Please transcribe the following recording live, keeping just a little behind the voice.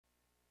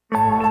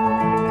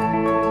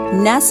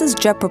NASA's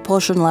Jet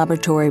Propulsion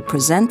Laboratory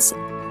presents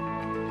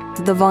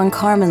the Von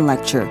Karman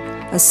Lecture,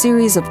 a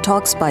series of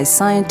talks by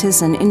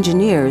scientists and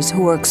engineers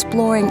who are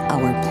exploring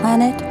our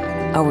planet,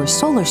 our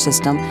solar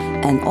system,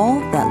 and all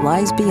that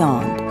lies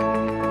beyond.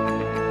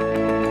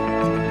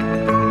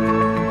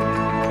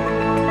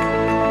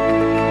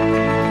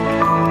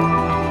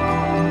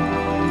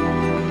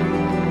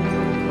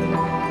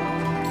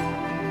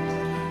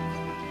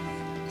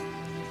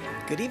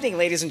 Good evening,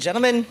 ladies and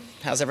gentlemen.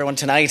 How's everyone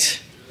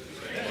tonight?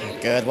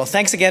 Good. Well,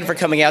 thanks again for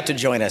coming out to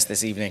join us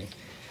this evening.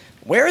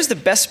 Where is the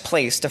best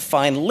place to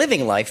find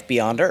living life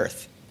beyond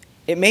Earth?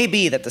 It may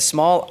be that the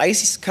small,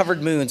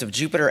 ice-covered moons of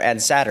Jupiter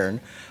and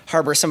Saturn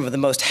harbor some of the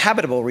most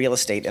habitable real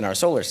estate in our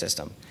solar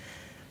system.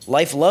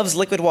 Life loves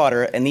liquid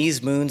water, and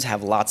these moons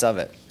have lots of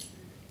it.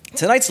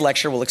 Tonight's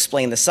lecture will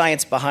explain the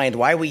science behind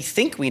why we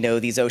think we know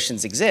these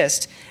oceans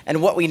exist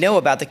and what we know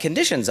about the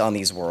conditions on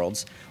these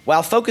worlds,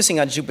 while focusing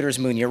on Jupiter's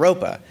moon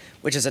Europa,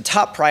 which is a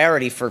top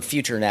priority for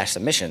future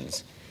NASA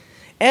missions.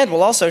 And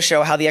we'll also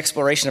show how the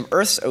exploration of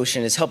Earth's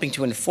ocean is helping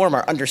to inform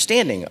our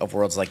understanding of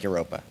worlds like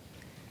Europa.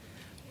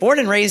 Born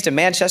and raised in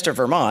Manchester,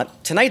 Vermont,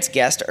 tonight's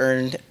guest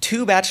earned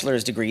 2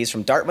 bachelor's degrees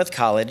from Dartmouth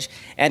College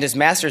and his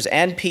master's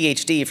and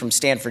PhD from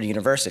Stanford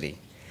University.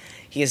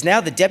 He is now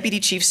the Deputy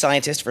Chief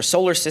Scientist for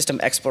Solar System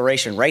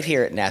Exploration right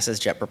here at NASA's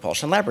Jet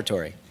Propulsion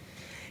Laboratory.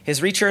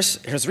 His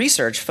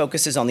research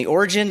focuses on the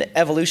origin,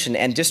 evolution,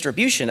 and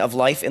distribution of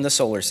life in the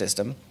solar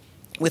system,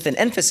 with an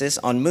emphasis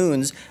on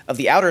moons of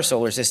the outer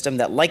solar system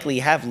that likely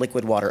have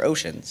liquid water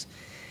oceans.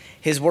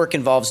 His work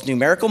involves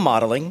numerical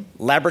modeling,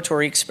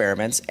 laboratory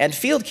experiments, and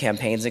field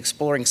campaigns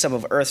exploring some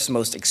of Earth's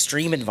most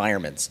extreme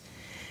environments.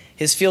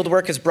 His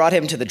fieldwork has brought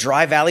him to the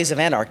dry valleys of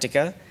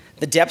Antarctica,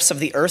 the depths of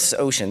the Earth's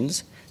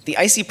oceans, the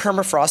icy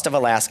permafrost of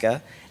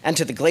Alaska, and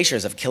to the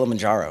glaciers of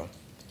Kilimanjaro.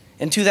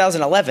 In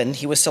 2011,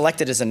 he was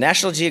selected as a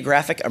National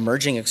Geographic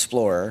Emerging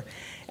Explorer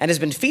and has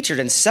been featured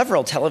in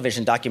several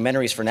television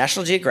documentaries for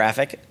National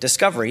Geographic,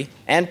 Discovery,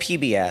 and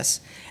PBS,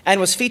 and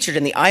was featured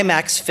in the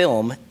IMAX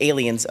film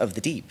Aliens of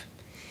the Deep.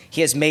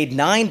 He has made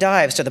 9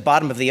 dives to the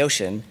bottom of the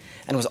ocean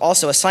and was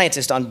also a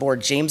scientist on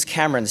board James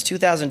Cameron's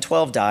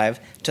 2012 dive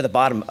to the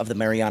bottom of the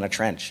Mariana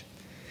Trench.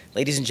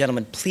 Ladies and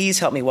gentlemen, please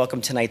help me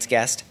welcome tonight's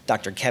guest,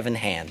 Dr. Kevin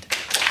Hand.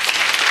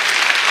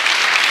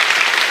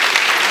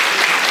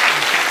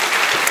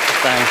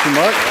 Thank you,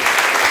 Mark.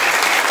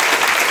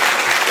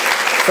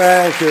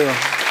 Thank you.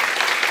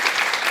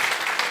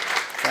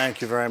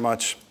 Thank you very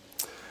much.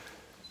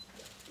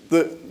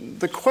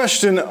 The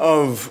question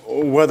of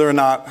whether or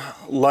not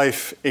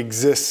life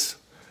exists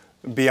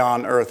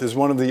beyond Earth is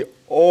one of the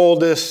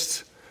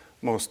oldest,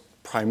 most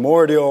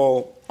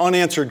primordial,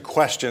 unanswered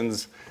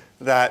questions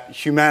that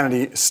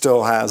humanity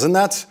still has. And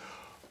that's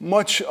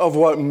much of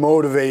what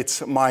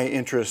motivates my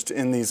interest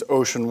in these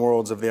ocean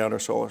worlds of the outer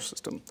solar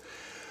system.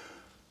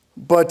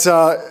 But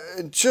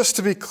just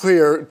to be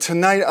clear,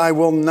 tonight I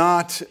will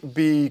not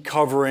be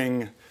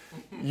covering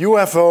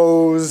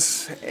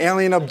UFOs,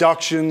 alien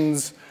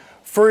abductions,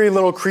 furry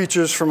little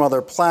creatures from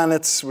other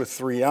planets with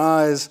 3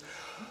 eyes.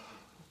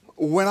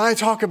 When I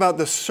talk about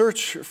the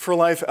search for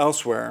life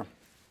elsewhere,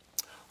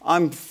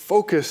 I'm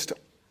focused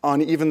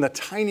on even the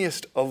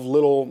tiniest of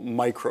little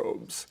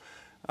microbes,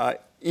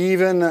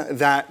 even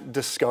that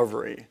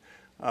discovery,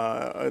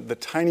 the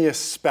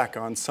tiniest speck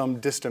on some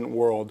distant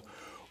world,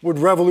 would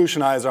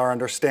revolutionize our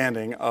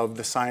understanding of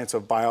the science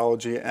of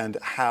biology and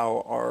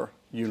how our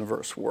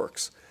universe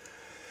works.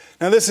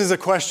 Now, this is a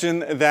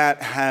question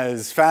that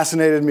has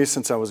fascinated me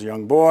since I was a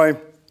young boy.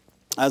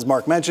 As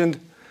Mark mentioned,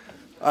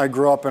 I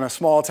grew up in a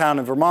small town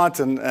in Vermont,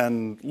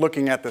 and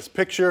looking at this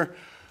picture,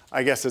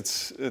 I guess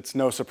it's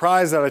no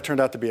surprise that I turned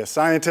out to be a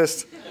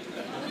scientist.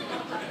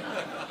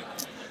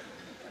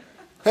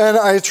 And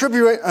I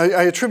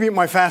attribute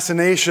my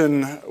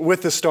fascination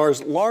with the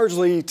stars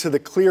largely to the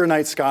clear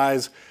night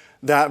skies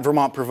that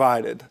Vermont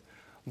provided.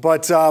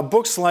 But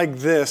books like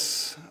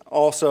this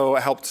also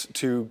helped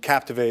to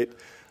captivate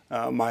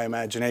my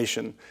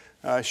imagination,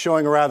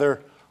 showing a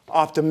rather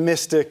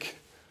optimistic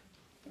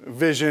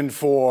vision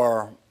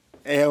for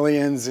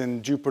aliens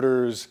in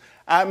Jupiter's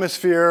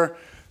atmosphere,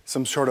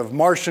 some sort of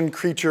Martian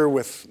creature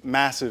with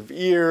massive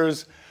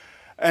ears,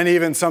 and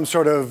even some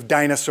sort of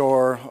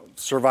dinosaur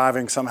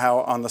surviving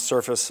somehow on the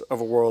surface of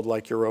a world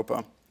like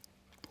Europa.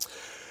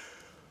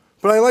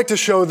 But I like to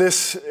show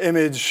this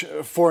image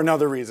for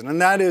another reason,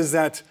 and that is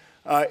that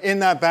in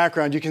that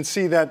background you can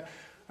see that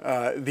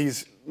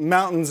these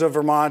mountains of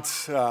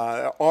Vermont,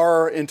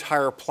 our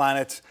entire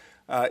planet,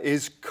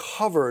 is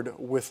covered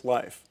with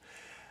life.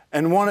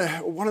 And one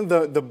of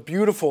the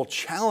beautiful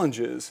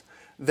challenges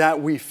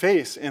that we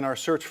face in our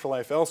search for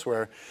life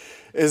elsewhere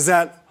is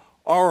that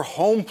our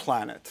home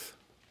planet,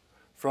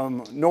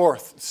 from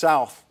north,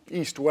 south,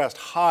 east, west,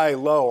 high,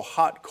 low,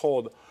 hot,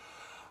 cold,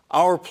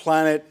 our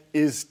planet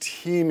is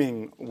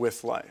teeming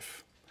with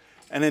life.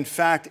 And in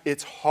fact,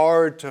 it's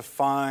hard to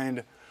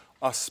find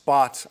a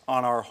spot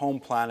on our home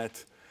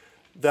planet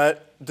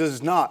that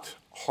does not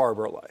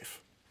harbor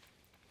life.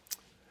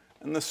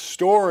 And the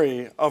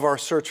story of our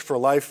search for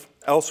life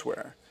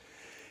elsewhere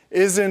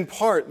is in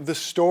part the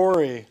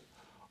story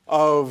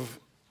of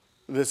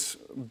this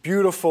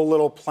beautiful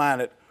little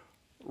planet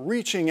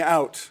reaching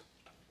out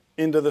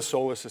into the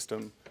solar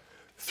system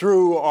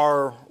through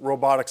our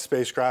robotic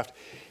spacecraft.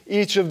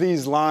 Each of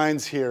these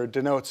lines here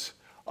denotes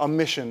a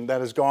mission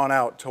that has gone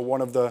out to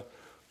one of the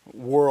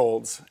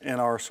worlds in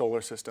our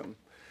solar system.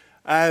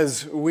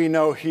 As we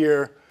know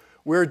here,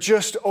 we're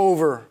just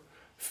over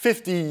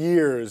 50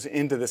 years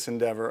into this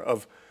endeavor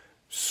of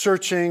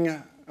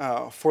searching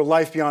for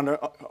life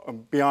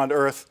beyond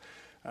Earth,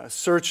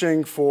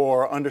 searching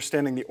for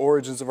understanding the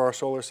origins of our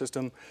solar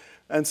system,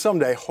 and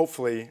someday,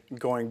 hopefully,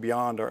 going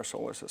beyond our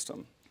solar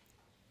system.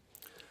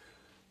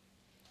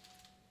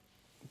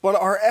 But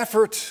our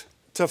effort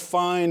to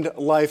find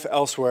life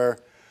elsewhere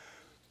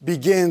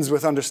begins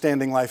with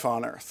understanding life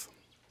on Earth,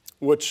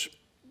 which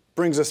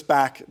brings us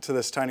back to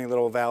this tiny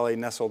little valley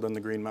nestled in the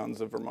Green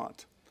Mountains of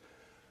Vermont.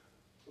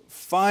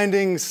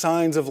 Finding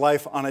signs of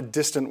life on a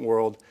distant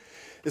world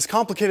is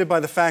complicated by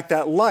the fact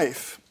that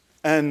life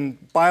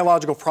and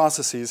biological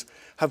processes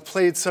have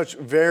played such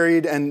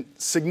varied and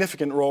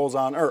significant roles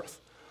on Earth,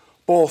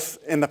 both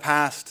in the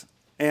past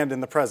and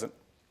in the present.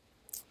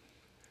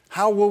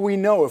 How will we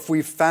know if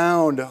we've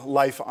found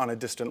life on a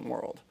distant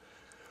world?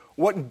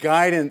 What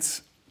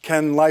guidance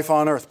can life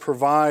on Earth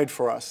provide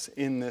for us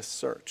in this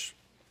search?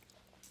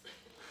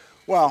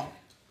 Well,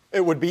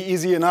 it would be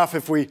easy enough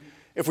if we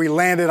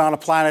landed on a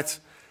planet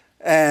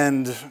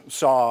and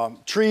saw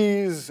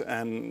trees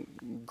and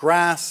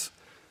grass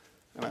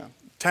and a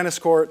tennis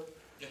court.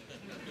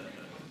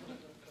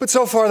 But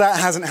so far that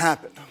hasn't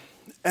happened.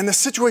 And the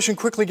situation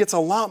quickly gets a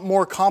lot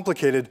more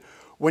complicated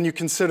when you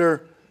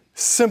consider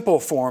simple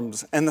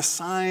forms and the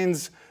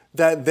signs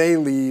that they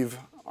leave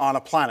on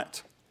a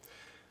planet.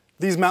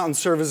 These mountains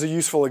serve as a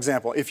useful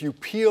example. If you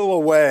peel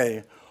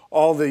away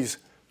all these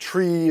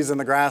trees and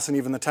the grass and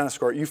even the tennis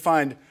court, you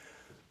find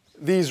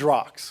these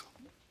rocks.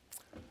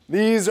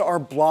 These are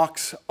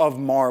blocks of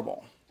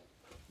marble,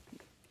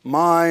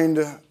 mined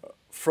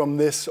from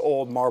this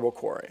old marble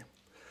quarry.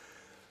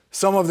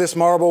 Some of this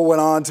marble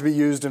went on to be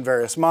used in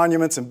various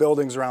monuments and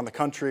buildings around the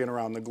country and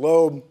around the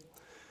globe.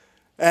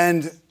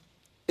 And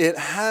it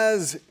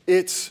has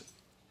its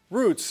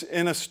roots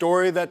in a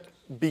story that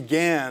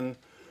began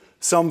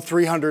some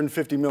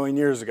 350 million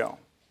years ago.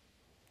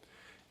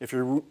 If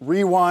you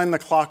rewind the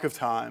clock of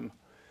time,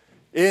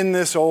 in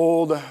this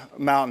old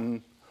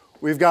mountain,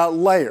 we've got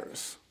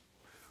layers.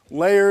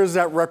 Layers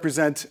that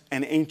represent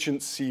an ancient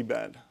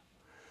seabed.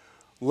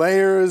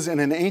 Layers in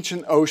an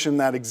ancient ocean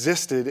that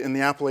existed in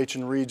the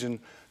Appalachian region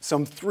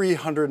some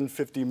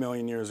 350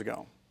 million years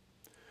ago.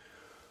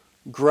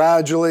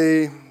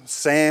 Gradually,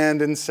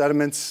 sand and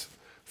sediments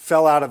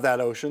fell out of that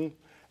ocean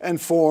and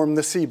formed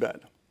the seabed.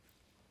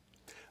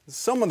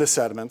 Some of the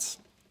sediments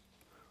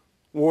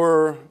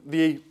were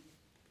the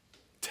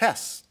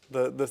tests,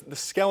 the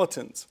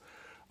skeletons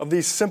of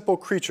these simple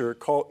creatures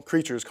called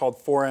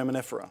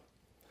foraminifera.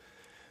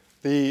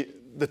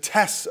 The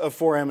tests of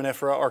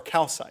foraminifera are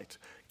calcite,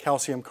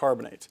 calcium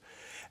carbonate.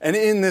 And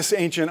in this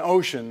ancient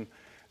ocean,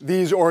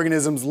 these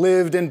organisms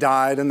lived and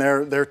died, and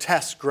their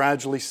tests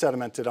gradually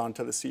sedimented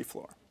onto the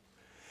seafloor.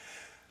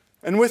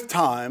 And with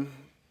time,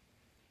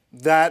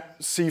 that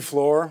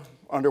seafloor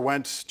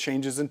underwent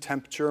changes in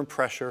temperature and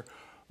pressure,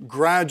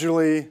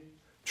 gradually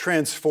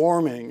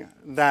transforming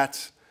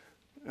that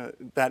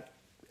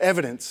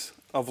evidence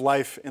of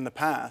life in the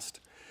past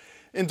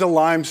into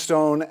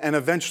limestone and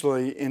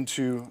eventually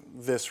into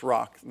this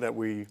rock that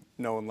we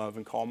know and love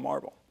and call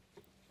marble.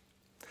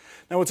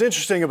 Now, what's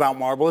interesting about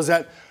marble is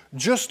that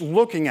just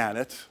looking at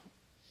it,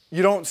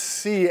 you don't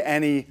see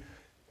any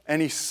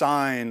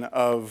sign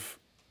of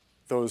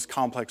those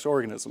complex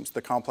organisms,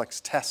 the complex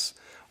tests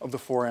of the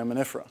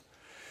foraminifera.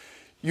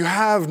 You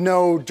have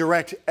no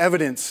direct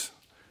evidence,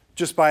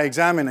 just by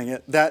examining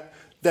it, that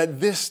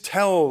this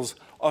tells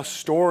a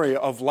story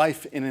of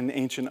life in an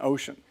ancient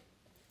ocean.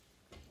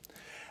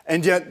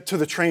 And yet, to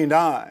the trained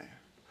eye,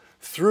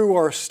 through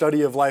our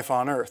study of life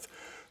on Earth,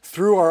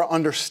 through our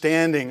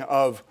understanding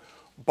of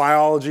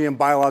biology and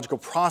biological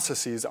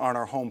processes on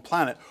our home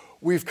planet,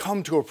 we've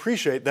come to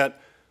appreciate that,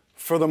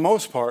 for the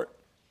most part,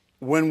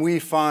 when we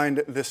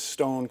find this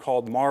stone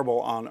called marble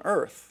on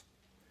Earth,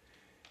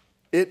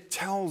 it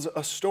tells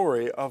a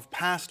story of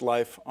past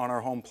life on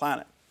our home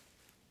planet.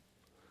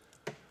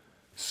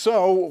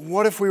 So,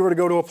 what if we were to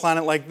go to a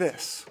planet like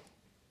this,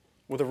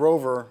 with a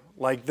rover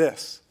like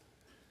this,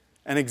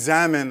 and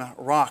examine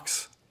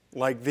rocks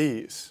like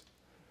these?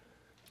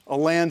 A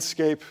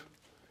landscape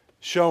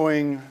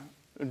showing,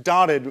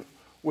 dotted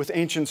with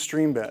ancient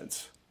stream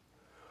beds.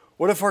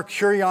 What if our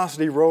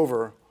Curiosity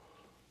rover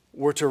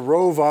were to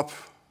rove up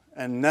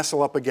and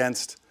nestle up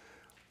against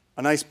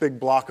a nice big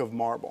block of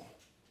marble?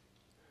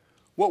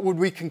 What would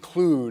we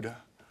conclude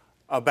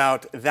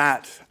about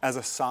that as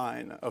a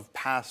sign of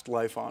past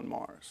life on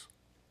Mars?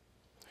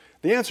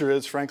 The answer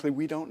is, frankly,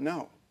 we don't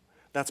know.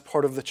 That's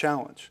part of the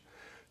challenge.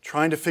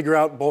 Trying to figure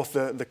out both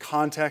the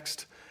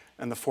context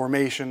and the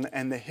formation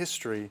and the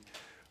history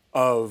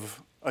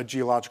of a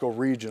geological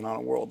region on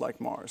a world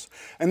like Mars.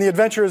 And the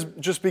adventure is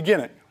just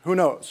beginning. Who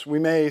knows? We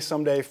may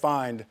someday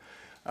find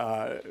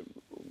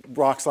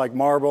rocks like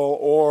marble,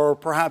 or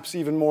perhaps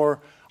even more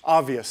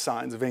obvious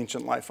signs of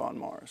ancient life on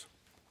Mars.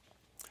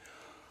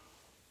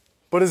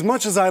 But as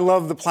much as I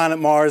love the planet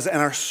Mars and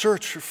our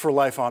search for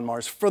life on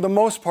Mars, for the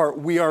most part,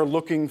 we are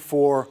looking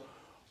for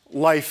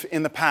life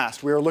in the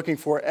past. We are looking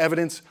for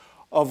evidence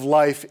of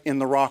life in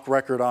the rock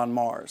record on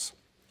Mars.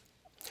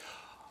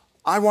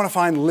 I want to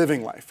find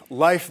living life,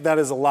 life that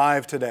is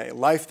alive today,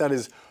 life that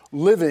is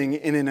living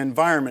in an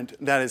environment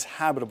that is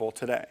habitable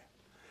today.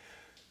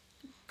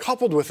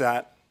 Coupled with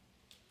that,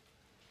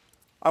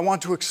 I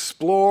want to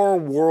explore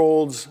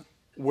worlds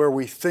where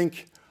we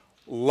think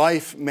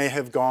life may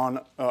have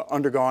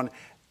undergone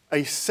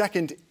a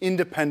second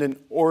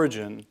independent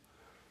origin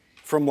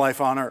from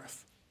life on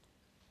Earth.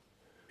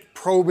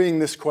 Probing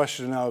this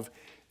question of,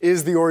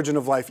 is the origin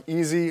of life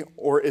easy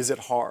or is it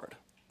hard?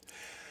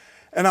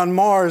 And on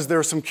Mars, there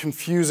are some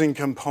confusing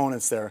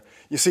components there.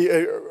 You see,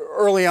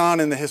 early on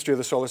in the history of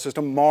the solar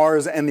system,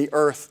 Mars and the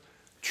Earth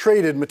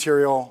traded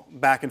material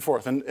back and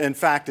forth. And in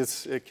fact,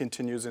 it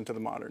continues into the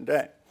modern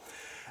day.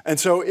 And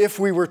so if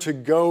we were to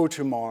go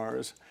to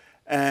Mars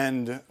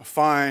and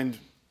find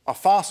a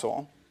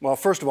fossil, well,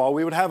 first of all,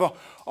 we would have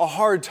a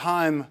hard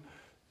time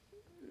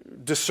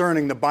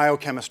discerning the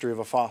biochemistry of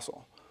a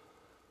fossil.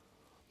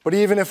 But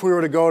even if we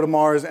were to go to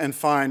Mars and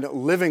find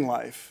living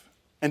life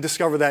and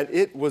discover that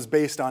it was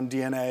based on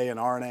DNA and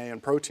RNA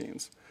and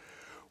proteins,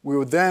 we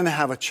would then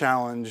have a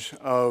challenge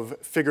of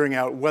figuring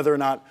out whether or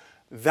not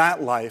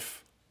that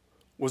life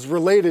was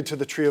related to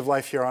the tree of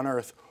life here on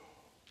Earth,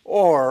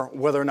 or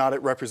whether or not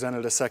it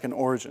represented a second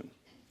origin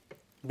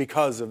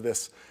because of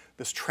this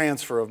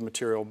transfer of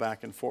material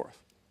back and forth.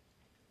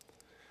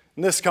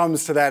 And this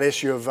comes to that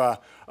issue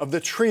of the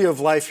tree of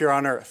life here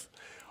on Earth.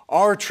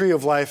 Our tree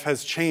of life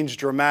has changed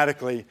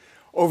dramatically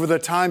over the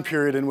time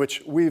period in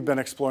which we've been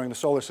exploring the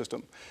solar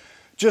system.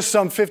 Just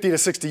some 50 to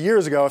 60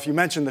 years ago, if you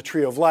mentioned the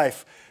tree of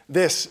life,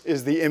 this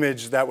is the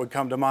image that would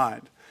come to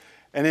mind.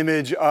 An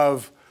image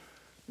of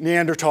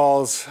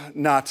Neanderthals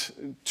not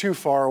too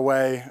far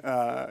away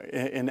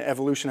in the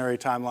evolutionary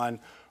timeline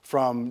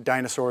from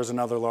dinosaurs and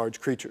other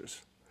large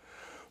creatures.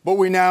 But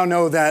we now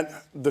know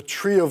that the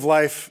tree of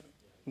life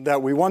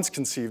that we once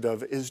conceived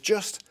of is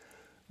just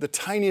the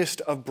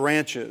tiniest of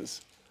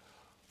branches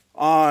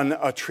on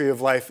a tree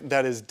of life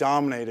that is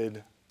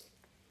dominated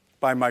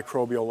by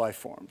microbial life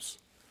forms.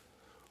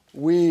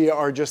 We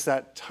are just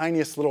that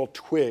tiniest little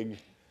twig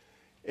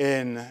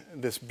in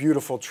this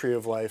beautiful tree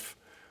of life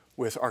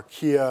with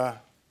archaea,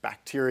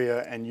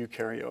 bacteria, and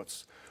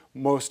eukaryotes,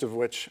 most of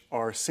which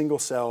are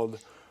single-celled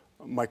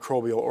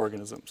microbial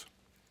organisms.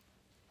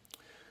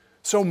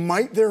 So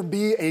might there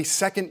be a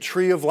second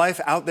tree of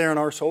life out there in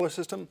our solar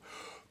system?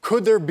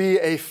 Could there be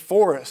a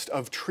forest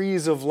of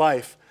trees of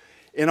life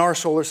in our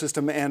solar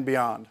system and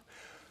beyond?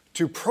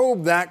 To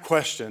probe that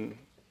question,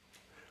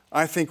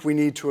 I think we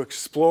need to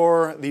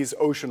explore these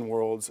ocean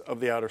worlds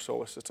of the outer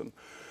solar system.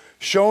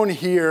 Shown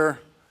here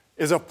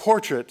is a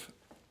portrait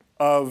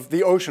of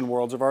the ocean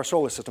worlds of our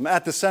solar system.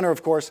 At the center,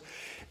 of course,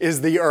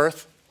 is the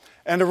Earth.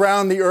 And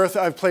around the Earth,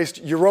 I've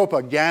placed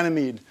Europa,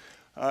 Ganymede,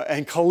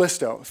 and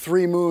Callisto,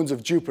 3 moons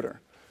of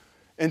Jupiter,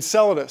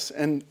 Enceladus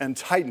and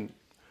Titan,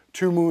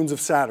 2 moons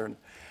of Saturn,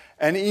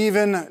 and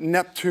even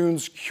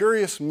Neptune's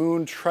curious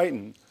moon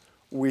Triton,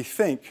 we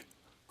think,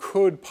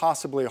 could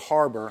possibly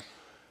harbor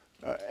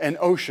an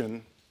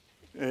ocean.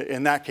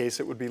 In that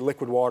case, it would be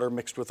liquid water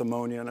mixed with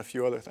ammonia and a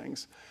few other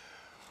things.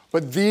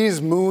 But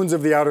these moons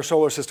of the outer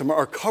solar system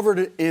are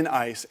covered in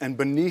ice, and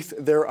beneath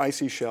their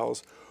icy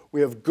shells, we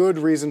have good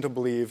reason to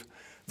believe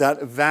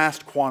that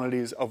vast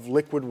quantities of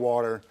liquid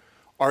water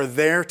are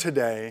there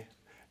today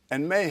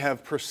and may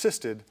have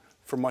persisted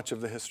for much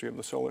of the history of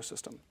the solar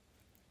system.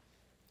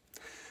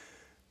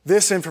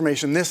 This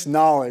information, this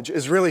knowledge,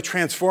 is really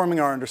transforming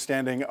our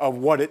understanding of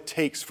what it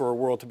takes for a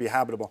world to be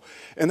habitable.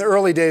 In the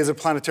early days of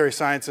planetary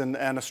science and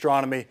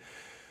astronomy,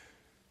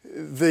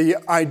 the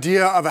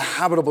idea of a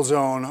habitable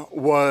zone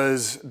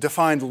was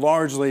defined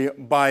largely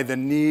by the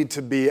need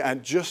to be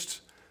at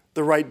just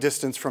the right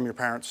distance from your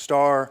parent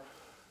star,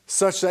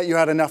 such that you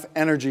had enough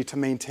energy to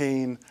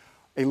maintain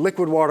a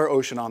liquid water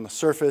ocean on the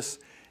surface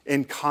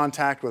in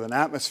contact with an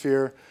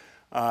atmosphere,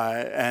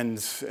 and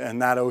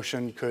that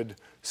ocean could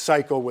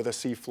cycle with a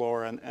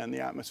seafloor and the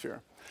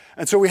atmosphere.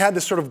 And so we had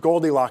this sort of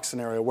Goldilocks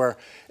scenario where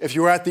if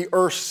you were at the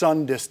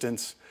Earth-Sun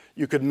distance,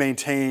 you could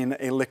maintain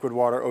a liquid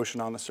water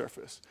ocean on the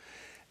surface.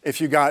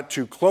 If you got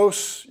too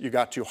close, you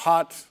got too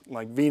hot,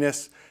 like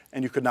Venus,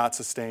 and you could not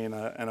sustain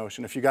an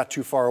ocean. If you got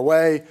too far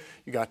away,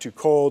 you got too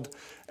cold,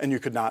 and you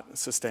could not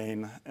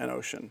sustain an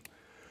ocean.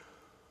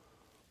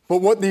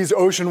 But what these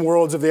ocean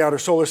worlds of the outer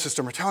solar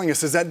system are telling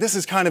us is that this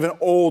is kind of an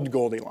old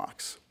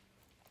Goldilocks.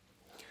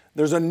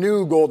 There's a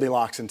new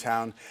Goldilocks in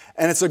town,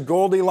 and it's a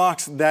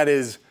Goldilocks that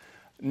is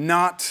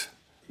not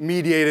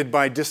mediated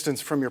by distance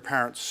from your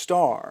parent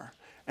star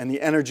and the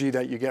energy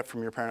that you get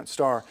from your parent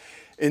star.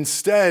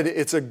 Instead,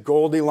 it's a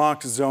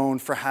Goldilocks zone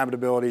for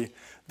habitability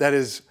that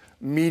is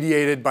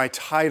mediated by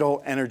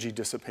tidal energy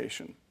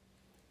dissipation.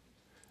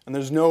 And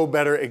there's no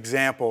better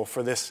example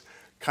for this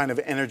kind of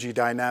energy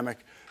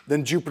dynamic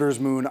than Jupiter's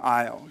moon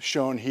Io,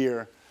 shown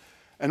here.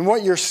 And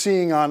what you're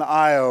seeing on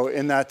Io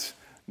in that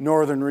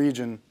northern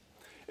region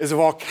is a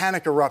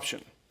volcanic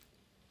eruption.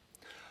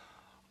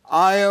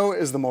 Io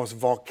is the most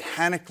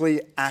volcanically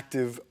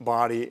active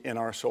body in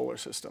our solar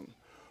system,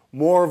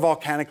 more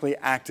volcanically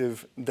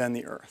active than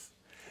the Earth.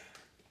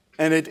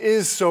 And it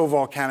is so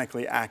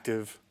volcanically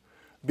active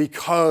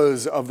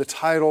because of the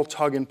tidal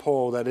tug and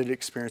pull that it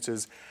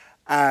experiences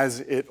as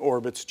it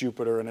orbits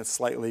Jupiter in its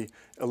slightly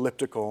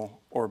elliptical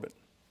orbit.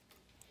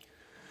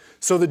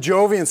 So the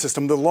Jovian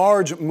system, the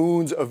large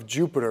moons of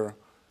Jupiter,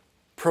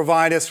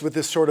 provide us with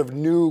this sort of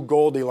new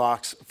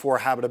Goldilocks for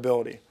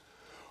habitability,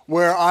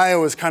 where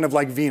Io is kind of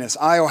like Venus.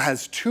 Io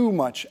has too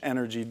much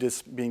energy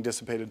being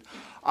dissipated.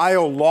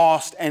 Io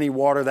lost any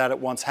water that it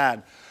once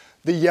had.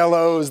 The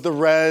yellows, the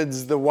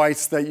reds, the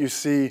whites that you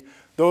see,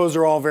 those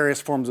are all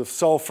various forms of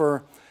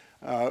sulfur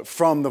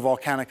from the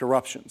volcanic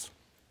eruptions.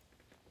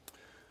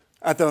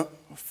 At the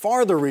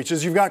farther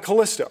reaches, you've got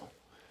Callisto.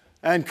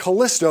 And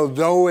Callisto,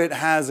 though it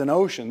has an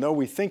ocean, though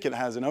we think it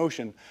has an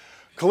ocean,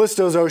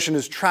 Callisto's ocean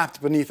is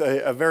trapped beneath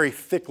a very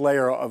thick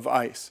layer of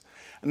ice.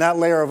 And that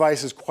layer of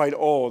ice is quite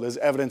old, as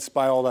evidenced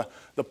by all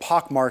the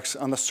pockmarks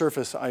on the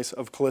surface ice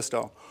of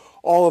Callisto.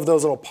 All of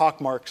those little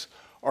pockmarks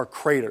are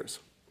craters.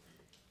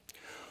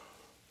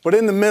 But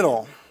in the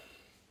middle,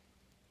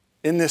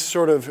 in this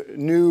sort of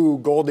new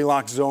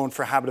Goldilocks zone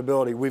for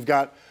habitability, we've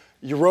got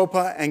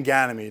Europa and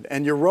Ganymede.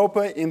 And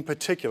Europa in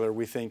particular,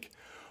 we think,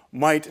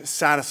 might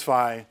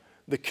satisfy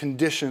the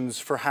conditions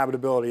for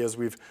habitability as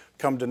we've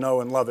come to know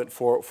and love it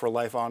for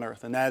life on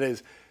Earth. And that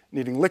is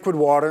needing liquid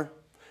water,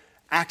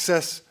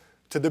 access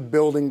to the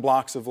building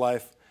blocks of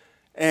life,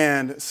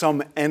 and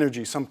some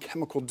energy, some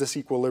chemical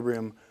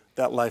disequilibrium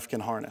that life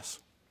can harness.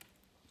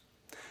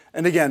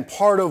 And again,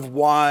 part of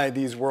why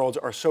these worlds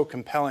are so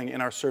compelling in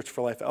our search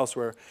for life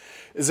elsewhere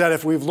is that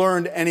if we've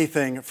learned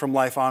anything from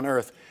life on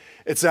Earth,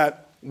 it's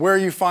that where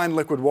you find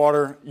liquid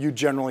water, you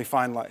generally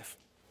find life.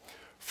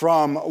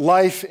 From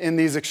life in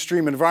these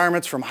extreme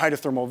environments, from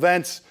hydrothermal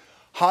vents,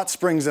 hot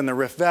springs in the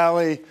Rift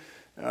Valley,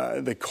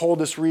 the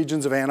coldest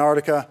regions of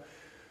Antarctica,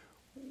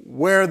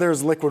 where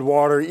there's liquid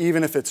water,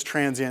 even if it's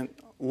transient,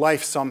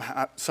 life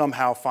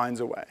somehow finds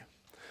a way.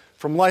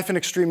 From life in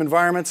extreme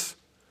environments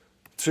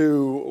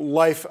to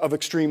life of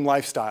extreme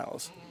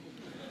lifestyles.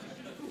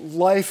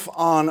 Life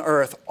on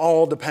Earth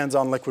all depends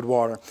on liquid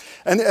water.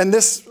 And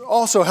this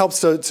also helps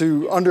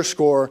to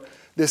underscore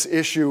this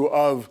issue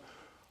of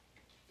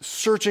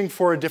searching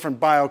for a different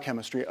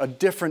biochemistry, a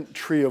different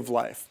tree of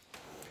life.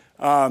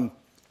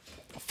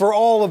 For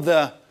all of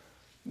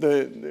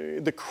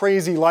the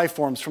crazy life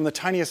forms, from the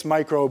tiniest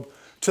microbe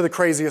to the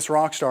craziest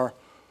rock star,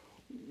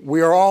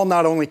 we are all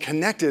not only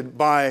connected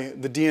by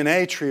the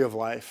DNA tree of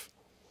life,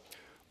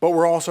 but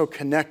we're also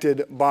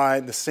connected by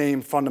the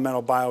same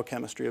fundamental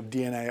biochemistry of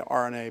DNA,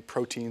 RNA,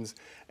 proteins,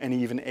 and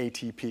even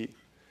ATP.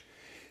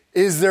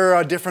 Is there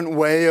a different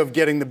way of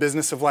getting the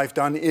business of life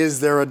done?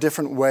 Is there a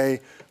different way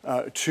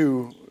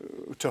to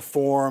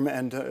form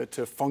and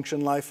to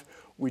function life?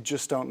 We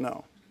just don't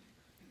know.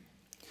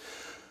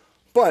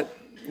 But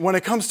when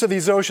it comes to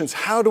these oceans,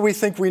 how do we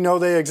think we know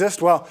they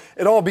exist? Well,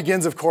 it all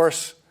begins, of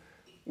course,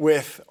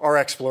 with our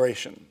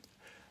exploration.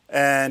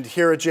 And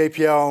here at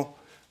JPL,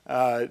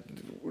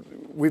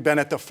 we've been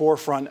at the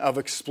forefront of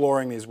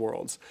exploring these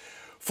worlds.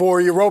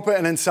 For Europa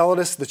and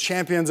Enceladus, the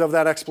champions of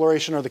that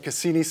exploration are the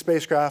Cassini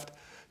spacecraft,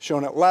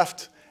 shown at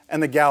left,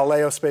 and the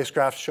Galileo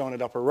spacecraft, shown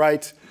at upper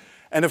right.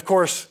 And of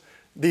course,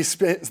 these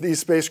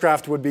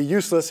spacecraft would be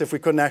useless if we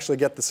couldn't actually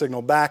get the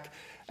signal back,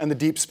 and the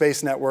Deep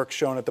Space Network,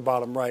 shown at the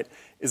bottom right,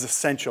 is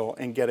essential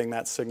in getting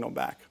that signal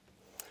back.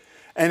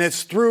 And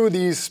it's through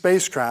these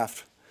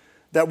spacecraft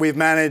that we've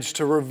managed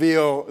to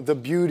reveal the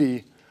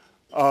beauty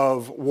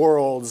of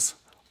worlds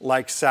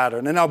like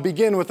Saturn. And I'll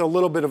begin with a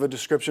little bit of a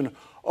description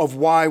of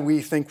why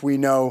we think we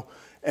know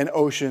an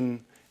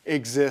ocean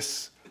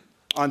exists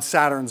on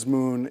Saturn's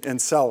moon,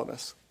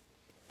 Enceladus.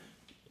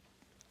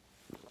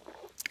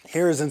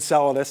 Here's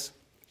Enceladus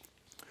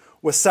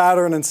with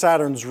Saturn and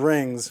Saturn's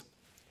rings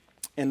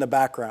in the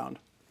background.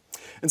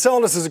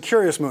 Enceladus is a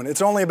curious moon.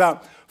 It's only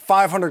about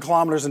 500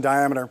 kilometers in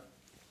diameter,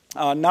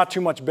 not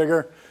too much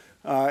bigger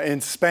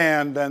in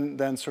span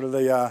than sort of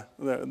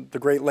the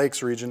Great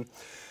Lakes region.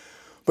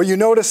 But you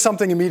notice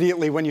something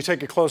immediately when you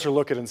take a closer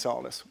look at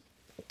Enceladus.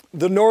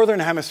 The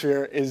northern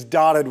hemisphere is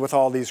dotted with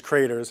all these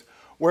craters,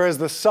 whereas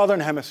the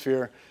southern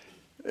hemisphere,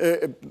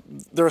 there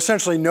are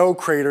essentially no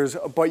craters,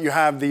 but you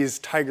have these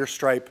tiger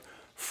stripe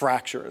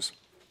fractures.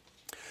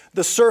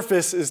 The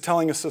surface is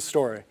telling us a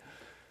story.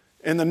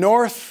 In the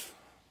north,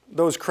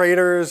 those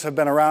craters have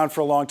been around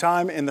for a long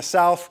time. In the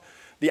south,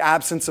 the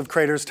absence of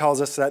craters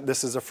tells us that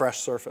this is a fresh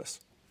surface.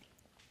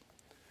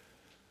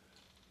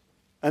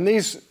 And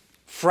these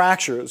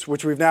fractures,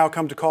 which we've now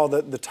come to call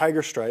the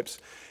tiger stripes,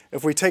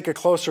 if we take a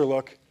closer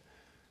look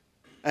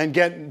and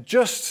get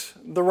just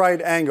the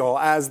right angle,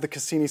 as the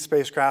Cassini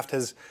spacecraft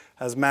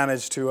has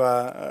managed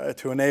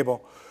to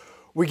enable,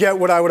 we get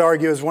what I would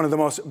argue is one of the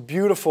most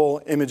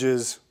beautiful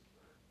images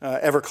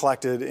ever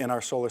collected in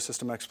our solar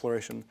system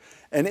exploration.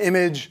 An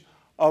image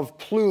of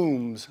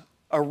plumes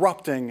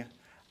erupting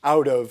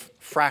out of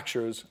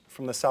fractures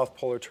from the south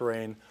polar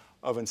terrain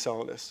of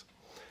Enceladus.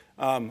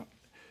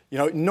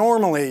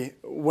 Normally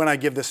when I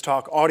give this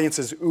talk,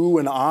 audiences ooh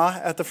and ah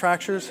at the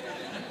fractures.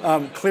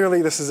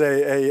 Clearly, this is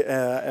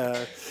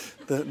the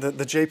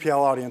JPL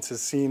audience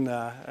has seen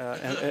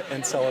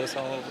Enceladus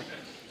all over.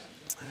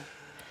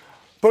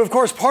 But of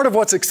course, part of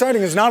what's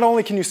exciting is not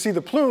only can you see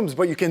the plumes,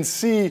 but you can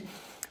see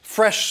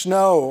fresh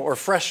snow or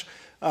fresh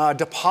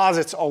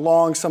deposits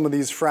along some of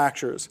these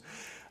fractures.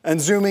 And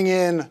zooming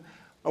in,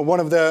 one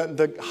of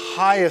the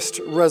highest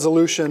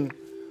resolution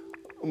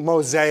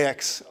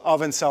mosaics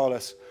of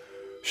Enceladus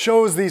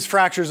shows these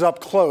fractures up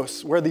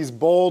close, where these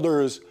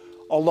boulders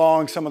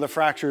along some of the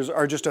fractures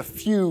are just a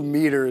few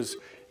meters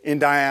in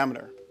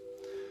diameter.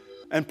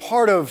 And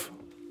part of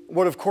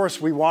what, of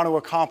course, we want to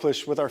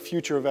accomplish with our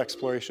future of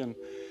exploration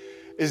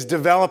is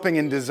developing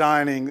and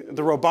designing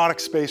the robotic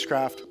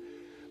spacecraft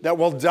that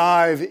will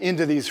dive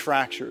into these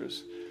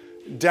fractures,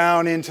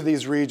 down into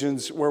these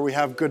regions where we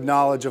have good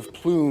knowledge of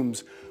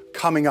plumes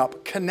coming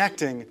up,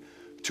 connecting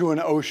to an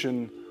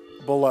ocean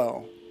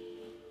below.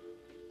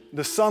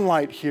 The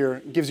sunlight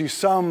here gives you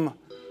some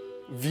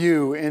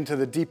view into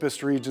the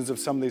deepest regions of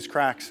some of these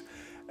cracks.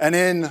 And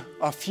in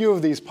a few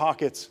of these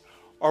pockets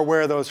are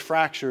where those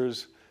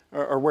fractures,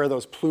 or where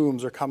those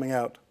plumes are coming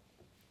out.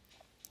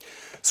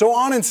 So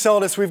on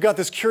Enceladus, we've got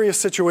this curious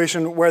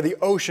situation where the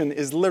ocean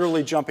is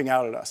literally jumping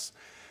out at us.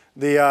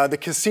 The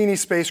Cassini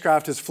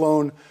spacecraft has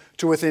flown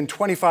to within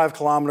 25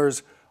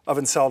 kilometers of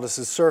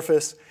Enceladus'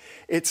 surface.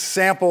 It's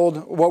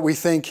sampled what we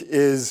think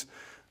is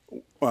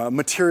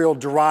material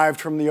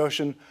derived from the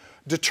ocean,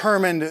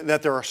 determined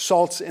that there are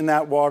salts in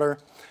that water,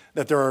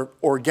 that there are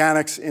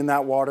organics in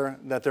that water,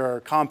 that there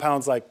are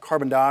compounds like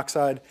carbon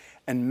dioxide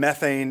and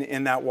methane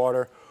in that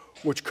water,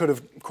 which could,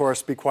 of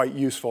course, be quite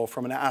useful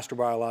from an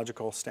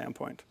astrobiological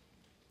standpoint.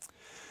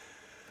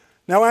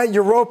 Now, at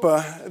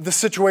Europa, the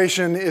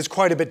situation is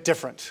quite a bit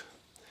different.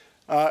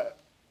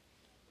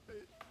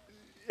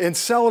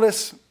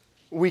 Enceladus,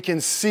 we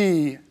can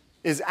see,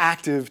 is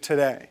active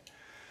today.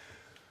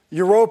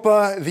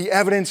 Europa, the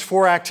evidence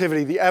for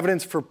activity, the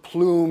evidence for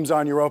plumes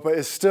on Europa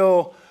is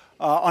still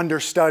under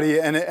study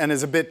and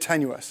is a bit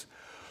tenuous.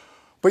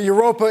 But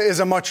Europa is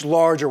a much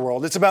larger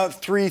world. It's about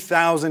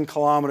 3,000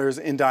 kilometers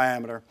in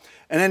diameter.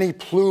 And any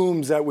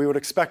plumes that we would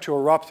expect to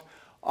erupt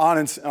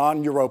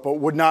on Europa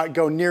would not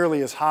go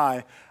nearly as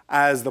high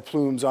as the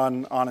plumes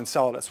on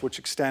Enceladus, which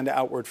extend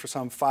outward for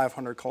some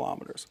 500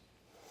 kilometers.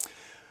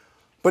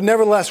 But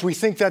nevertheless, we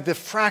think that the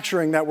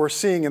fracturing that we're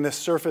seeing in this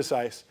surface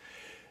ice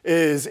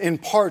is in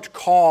part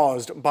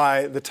caused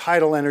by the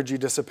tidal energy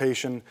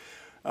dissipation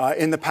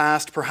in the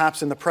past,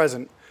 perhaps in the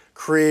present,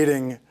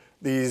 creating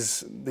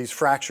these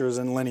fractures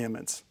and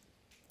lineaments.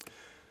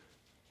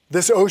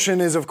 This ocean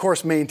is, of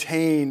course,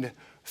 maintained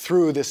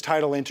through this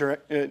tidal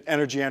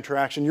energy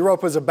interaction.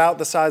 Europa is about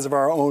the size of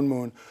our own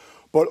moon,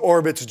 but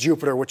orbits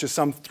Jupiter, which is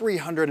some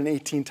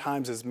 318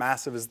 times as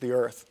massive as the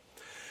Earth.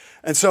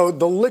 And so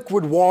the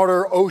liquid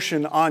water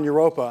ocean on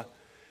Europa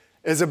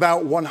is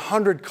about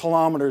 100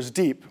 kilometers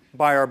deep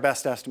by our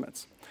best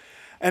estimates.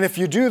 And if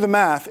you do the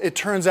math, it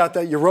turns out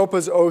that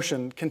Europa's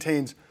ocean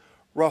contains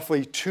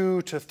roughly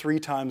 2 to 3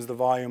 times the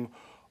volume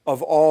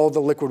of all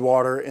the liquid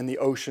water in the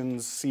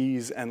oceans,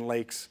 seas, and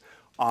lakes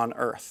on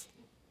Earth.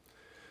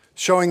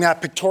 Showing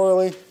that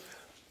pictorially,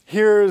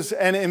 here's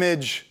an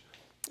image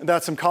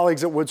that some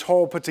colleagues at Woods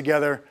Hole put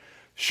together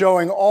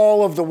showing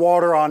all of the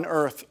water on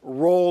Earth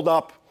rolled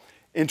up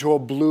into a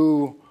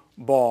blue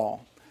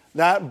ball.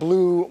 That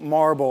blue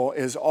marble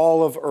is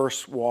all of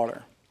Earth's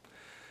water.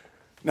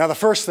 Now, the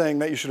first thing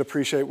that you should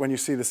appreciate when you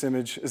see this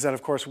image is that,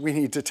 of course, we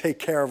need to take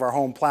care of our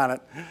home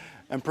planet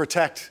and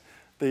protect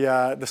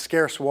the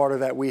scarce water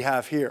that we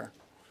have here.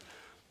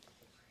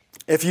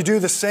 If you do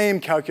the same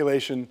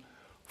calculation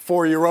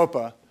for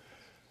Europa,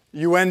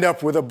 you end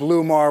up with a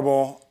blue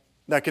marble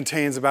that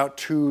contains about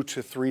 2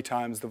 to 3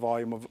 times the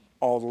volume of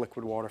all the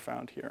liquid water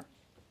found here.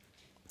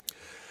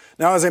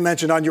 Now, as I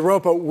mentioned, on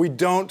Europa, we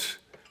don't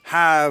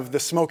have the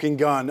smoking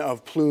gun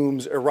of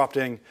plumes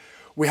erupting.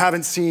 We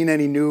haven't seen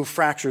any new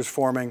fractures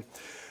forming.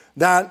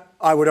 That,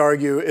 I would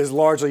argue, is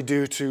largely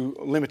due to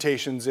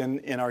limitations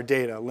in our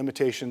data,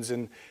 limitations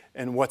in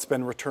what's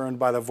been returned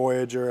by the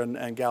Voyager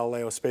and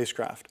Galileo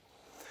spacecraft.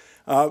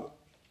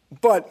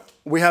 But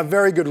we have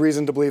very good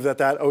reason to believe that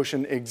that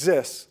ocean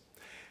exists.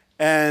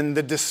 And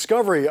the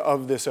discovery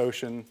of this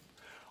ocean,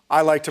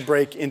 I like to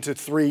break into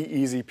 3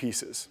 easy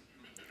pieces.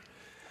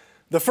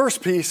 The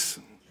first piece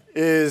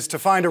is to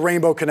find a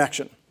rainbow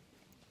connection.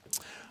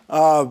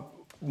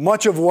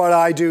 Much of what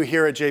I do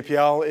here at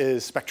JPL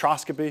is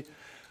spectroscopy.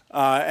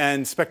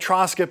 And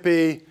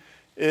spectroscopy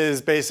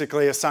is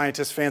basically a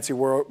scientist's fancy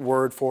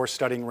word for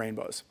studying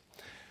rainbows.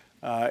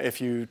 If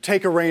you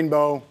take a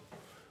rainbow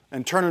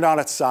and turn it on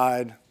its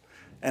side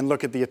and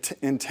look at the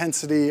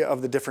intensity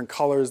of the different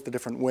colors, the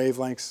different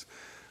wavelengths,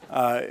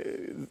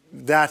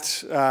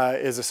 that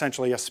is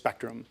essentially a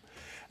spectrum.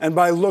 And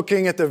by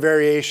looking at the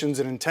variations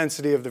in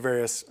intensity of the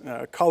various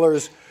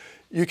colors,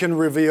 you can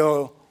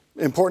reveal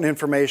important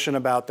information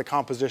about the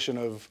composition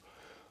of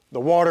the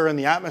water in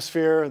the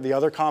atmosphere, the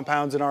other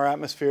compounds in our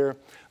atmosphere,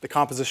 the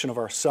composition of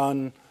our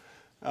sun.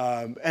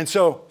 And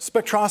so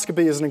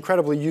spectroscopy is an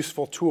incredibly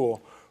useful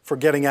tool for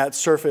getting at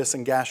surface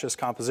and gaseous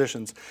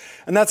compositions.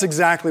 And that's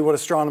exactly what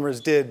astronomers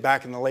did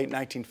back in the late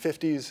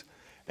 1950s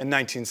and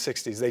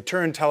 1960s. They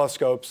turned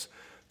telescopes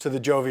to the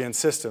Jovian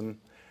system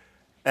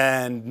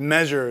and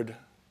measured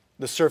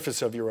the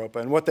surface of Europa.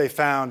 And what they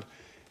found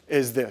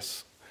is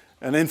this: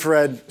 an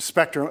infrared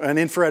spectrum, an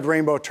infrared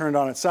rainbow turned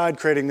on its side,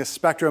 creating this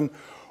spectrum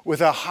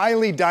with a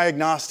highly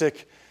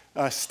diagnostic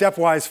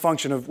stepwise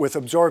function with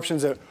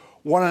absorptions at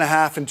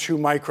 1.5 and 2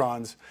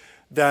 microns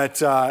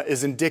that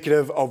is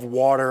indicative of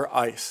water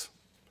ice.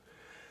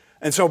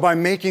 And so by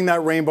making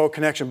that rainbow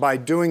connection, by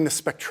doing the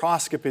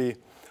spectroscopy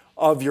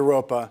of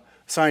Europa,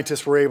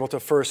 scientists were able to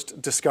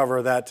first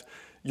discover that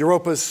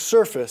Europa's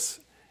surface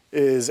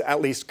is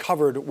at least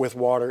covered with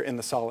water in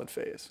the solid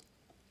phase.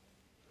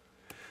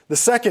 The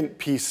second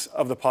piece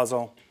of the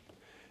puzzle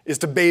is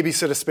to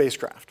babysit a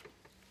spacecraft.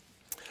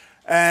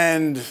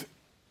 And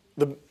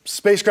the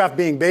spacecraft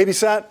being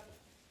babysat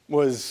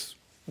was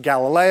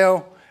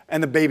Galileo,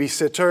 and the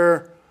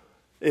babysitter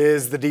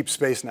is the Deep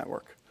Space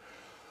Network.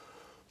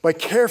 By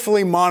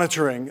carefully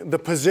monitoring the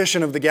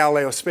position of the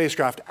Galileo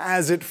spacecraft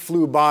as it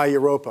flew by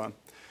Europa,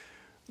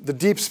 the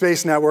Deep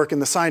Space Network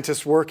and the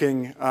scientists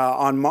working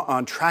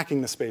on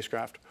tracking the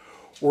spacecraft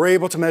were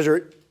able to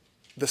measure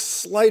the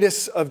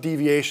slightest of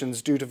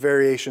deviations due to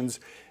variations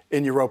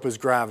in Europa's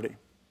gravity.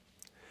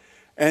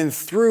 And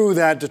through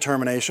that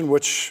determination,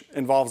 which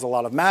involves a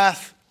lot of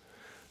math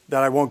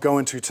that I won't go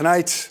into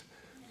tonight,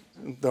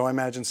 though I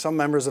imagine some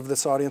members of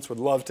this audience would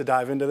love to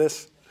dive into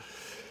this,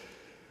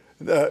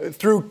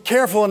 through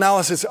careful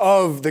analysis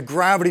of the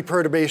gravity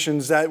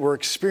perturbations that were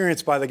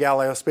experienced by the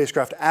Galileo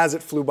spacecraft as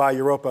it flew by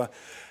Europa,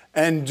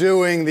 and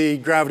doing the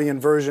gravity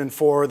inversion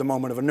for the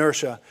moment of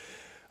inertia,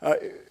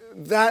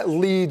 that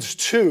leads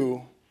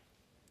to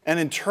an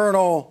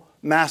internal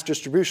mass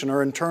distribution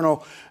or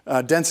internal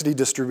density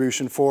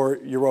distribution for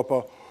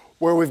Europa,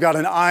 where we've got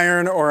an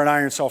iron or an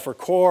iron-sulfur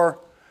core,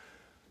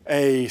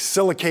 a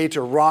silicate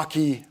or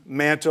rocky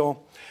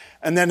mantle,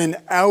 and then an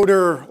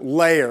outer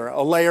layer,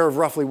 a layer of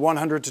roughly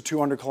 100 to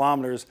 200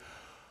 kilometers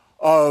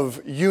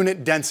of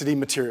unit density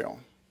material.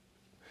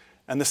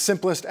 And the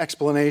simplest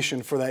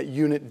explanation for that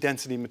unit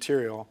density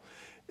material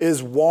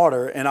is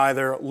water in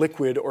either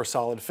liquid or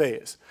solid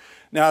phase.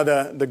 Now,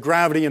 the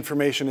gravity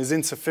information is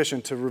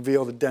insufficient to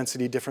reveal the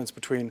density difference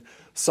between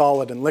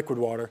solid and liquid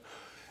water.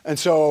 And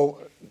so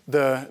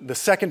the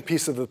second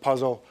piece of the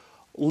puzzle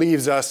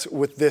leaves us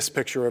with this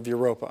picture of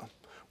Europa,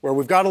 where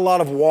we've got a lot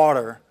of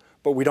water,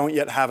 but we don't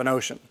yet have an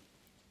ocean.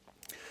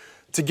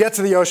 To get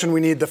to the ocean,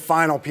 we need the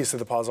final piece of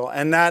the puzzle,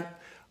 and that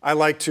I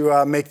like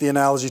to make the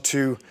analogy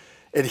to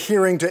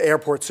adhering to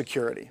airport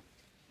security.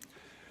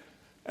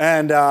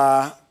 And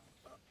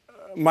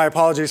my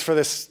apologies for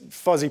this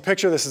fuzzy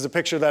picture. This is a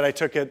picture that I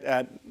took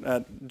at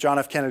John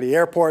F. Kennedy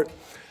Airport,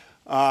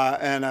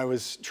 and I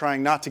was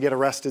trying not to get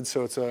arrested,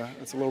 so it's a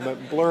little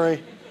bit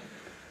blurry.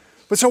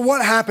 But so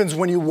what happens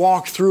when you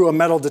walk through a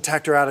metal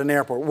detector at an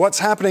airport? What's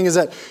happening is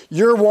that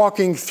you're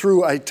walking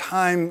through a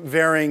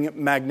time-varying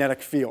magnetic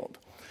field.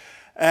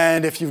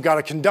 And if you've got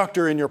a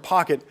conductor in your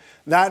pocket,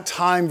 that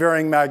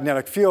time-varying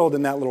magnetic field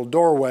in that little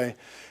doorway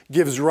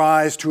gives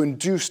rise to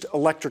induced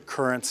electric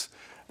currents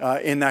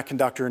in that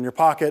conductor in your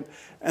pocket,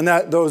 and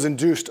those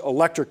induced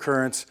electric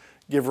currents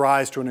give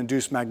rise to an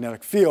induced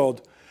magnetic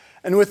field.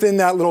 And within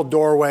that little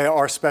doorway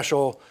are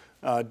special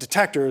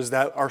detectors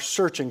that are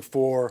searching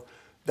for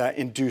that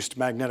induced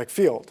magnetic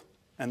field,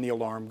 and the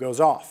alarm goes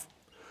off.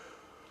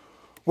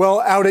 Well,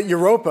 out at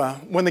Europa,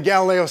 when the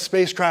Galileo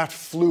spacecraft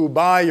flew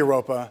by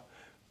Europa,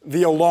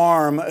 the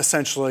alarm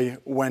essentially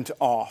went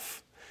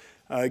off.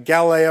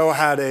 Galileo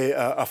had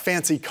a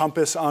fancy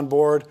compass on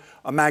board,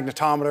 a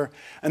magnetometer,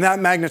 and that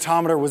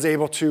magnetometer was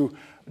able to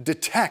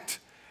detect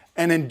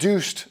an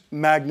induced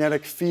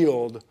magnetic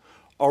field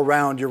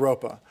around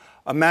Europa,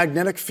 a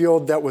magnetic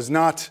field that was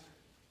not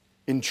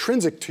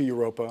intrinsic to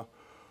Europa,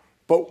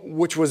 but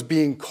which was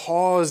being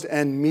caused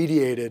and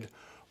mediated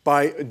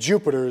by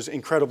Jupiter's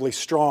incredibly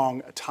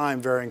strong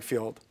time-varying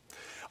field.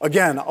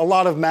 Again, a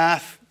lot of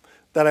math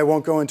that I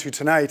won't go into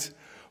tonight,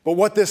 but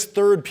what this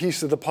third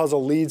piece of the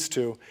puzzle leads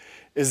to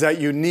is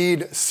that you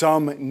need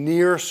some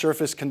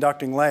near-surface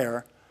conducting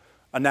layer,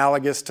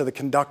 analogous to the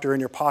conductor in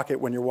your pocket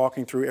when you're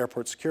walking through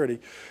airport security.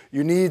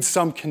 You need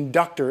some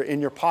conductor in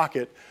your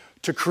pocket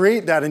to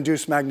create that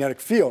induced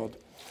magnetic field.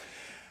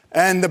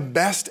 And the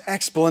best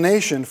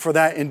explanation for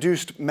that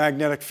induced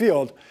magnetic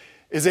field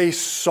is a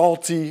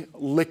salty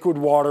liquid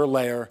water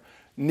layer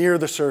near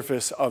the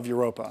surface of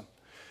Europa.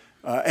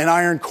 An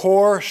iron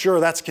core, sure,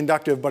 that's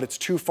conductive, but it's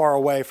too far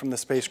away from the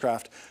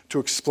spacecraft to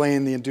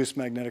explain the induced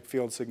magnetic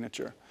field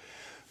signature.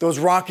 Those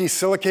rocky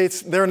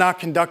silicates, they're not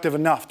conductive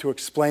enough to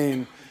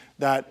explain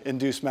that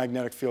induced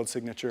magnetic field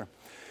signature.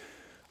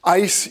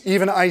 Ice,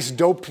 even ice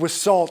doped with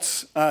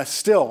salts,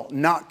 still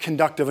not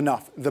conductive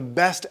enough. The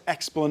best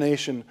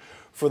explanation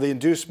for the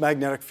induced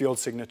magnetic field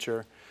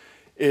signature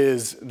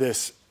is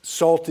this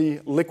salty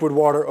liquid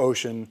water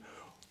ocean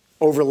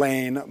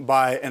overlain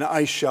by an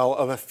ice shell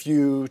of a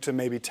few to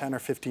maybe 10 or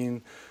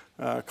 15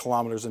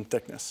 kilometers in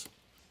thickness.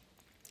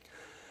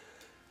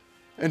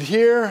 And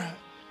here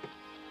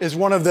is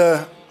one of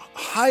the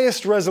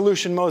highest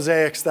resolution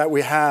mosaics that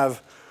we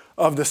have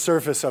of the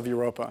surface of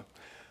Europa.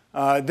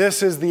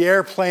 This is the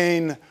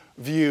airplane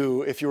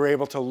view if you were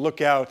able to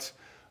look out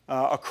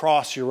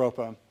across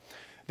Europa.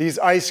 These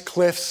ice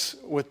cliffs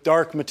with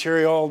dark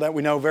material that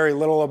we know very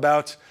little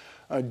about,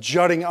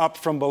 jutting up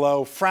from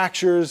below,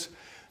 fractures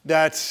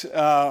that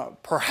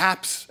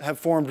perhaps have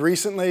formed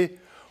recently,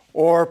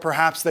 or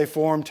perhaps they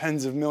formed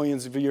tens of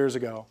millions of years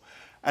ago.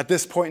 At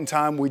this point in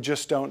time, we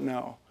just don't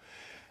know.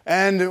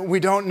 And we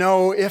don't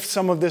know if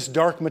some of this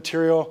dark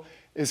material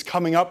is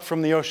coming up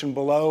from the ocean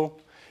below,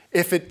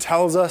 if it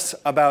tells us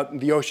about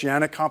the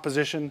oceanic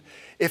composition,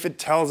 if it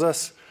tells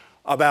us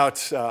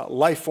about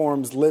life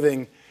forms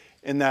living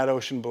in that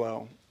ocean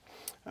below.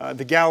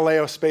 The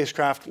Galileo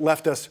spacecraft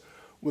left us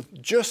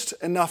with just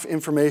enough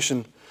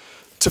information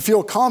to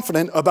feel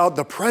confident about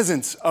the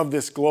presence of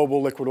this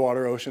global liquid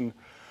water ocean,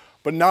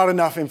 but not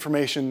enough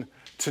information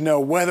to know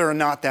whether or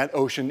not that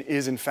ocean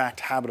is in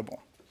fact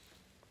habitable.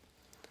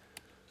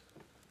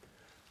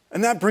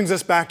 And that brings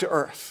us back to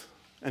Earth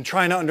and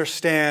trying to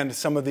understand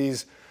some of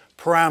these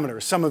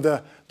parameters, some of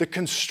the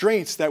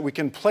constraints that we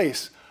can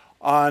place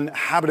on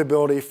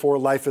habitability for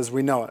life as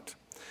we know it.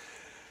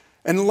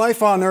 And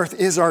life on Earth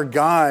is our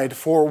guide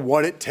for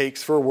what it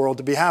takes for a world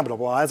to be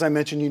habitable. As I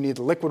mentioned, you need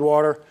the liquid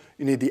water,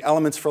 you need the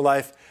elements for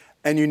life,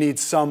 and you need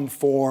some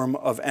form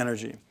of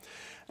energy.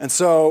 And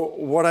so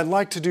what I'd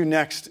like to do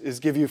next is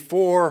give you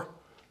 4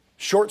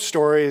 short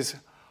stories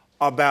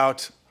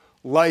about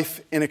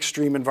life in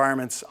extreme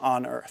environments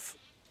on Earth.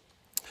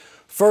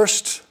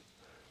 First,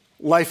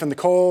 life in the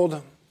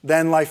cold,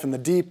 then life in the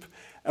deep,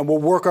 and we'll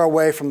work our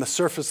way from the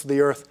surface of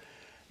the Earth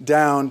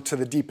down to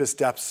the deepest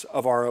depths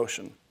of our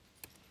ocean.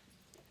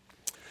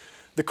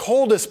 The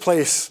coldest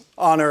place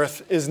on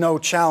Earth is no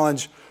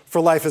challenge for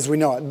life as we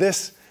know it.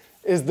 This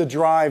is the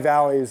dry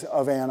valleys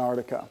of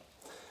Antarctica.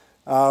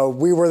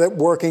 We were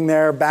working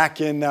there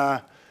back in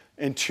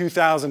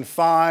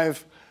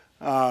 2005.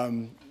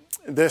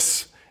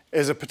 This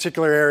is a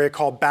particular area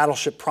called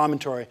Battleship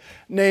Promontory,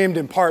 named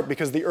in part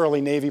because the early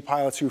Navy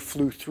pilots who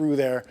flew through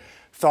there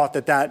thought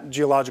that that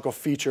geological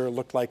feature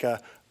looked like a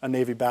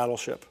Navy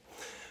battleship.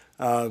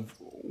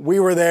 We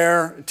were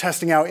there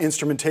testing out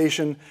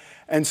instrumentation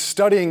and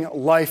studying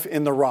life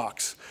in the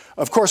rocks.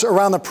 Of course,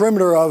 around the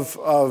perimeter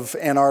of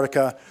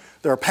Antarctica,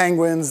 there are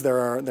penguins, there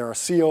are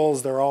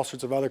seals, there are all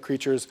sorts of other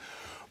creatures.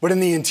 But in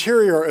the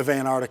interior of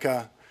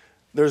Antarctica,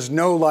 there's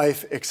no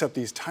life except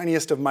these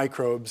tiniest of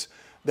microbes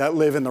that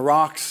live in the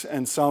rocks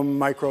and some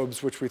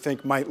microbes which we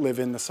think might live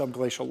in the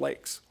subglacial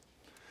lakes.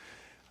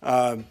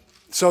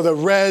 So the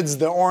reds,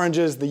 the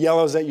oranges, the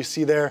yellows that you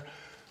see there,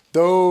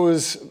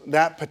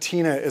 that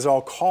patina is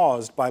all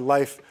caused by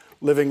life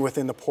living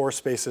within the pore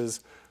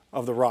spaces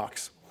of the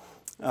rocks.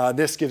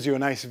 This gives you a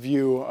nice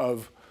view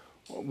of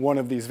one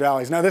of these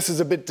valleys. Now this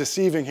is a bit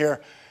deceiving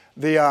here.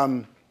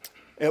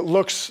 It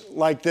looks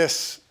like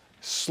this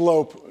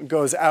slope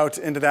goes out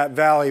into that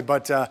valley,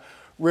 but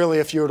really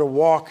if you were to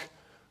walk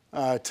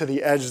to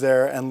the edge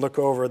there and look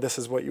over, this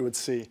is what you would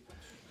see,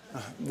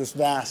 this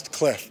vast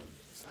cliff.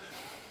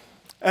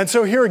 And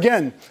so here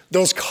again,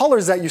 those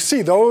colors that you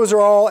see, those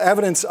are all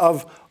evidence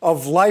of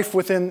life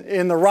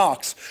in the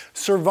rocks,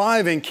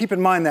 surviving. Keep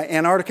in mind that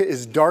Antarctica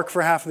is dark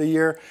for half of the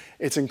year.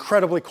 It's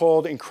incredibly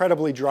cold,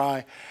 incredibly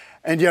dry.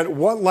 And yet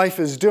what life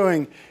is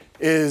doing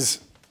is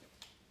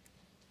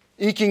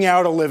eking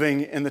out a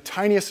living in the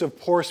tiniest of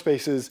pore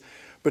spaces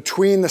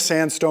between the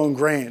sandstone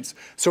grains.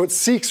 So it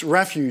seeks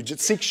refuge, it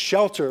seeks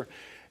shelter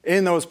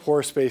in those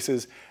pore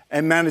spaces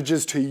and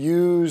manages to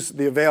use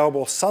the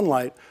available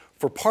sunlight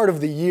for part of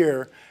the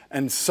year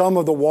and some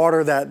of the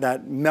water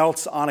that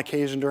melts on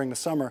occasion during the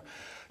summer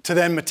to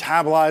then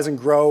metabolize and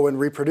grow and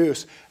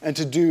reproduce and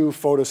to do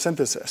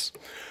photosynthesis.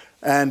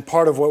 And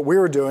part of what we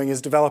were doing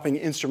is developing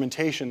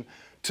instrumentation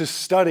to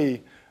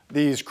study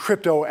these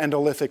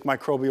cryptoendolithic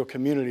microbial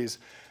communities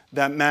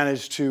that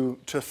manage to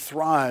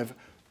thrive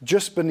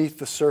just beneath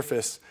the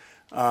surface,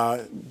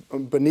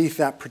 beneath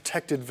that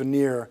protected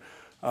veneer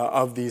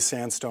of these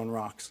sandstone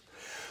rocks.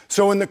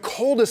 So in the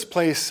coldest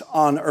place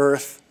on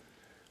Earth,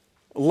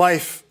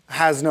 life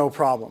has no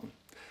problem.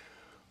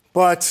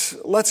 But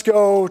let's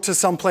go to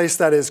some place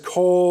that is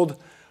cold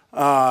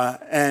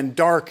and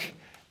dark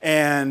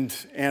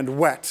and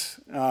wet,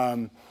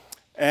 and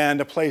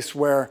a place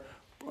where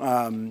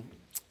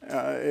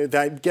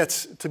that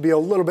gets to be a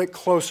little bit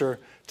closer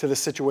to the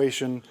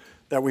situation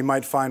that we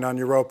might find on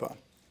Europa.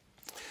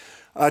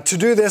 To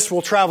do this,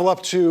 we'll travel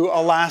up to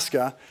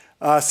Alaska.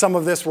 Some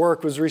of this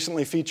work was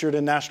recently featured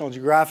in National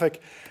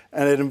Geographic,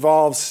 and it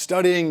involves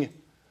studying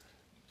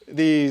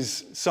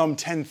these some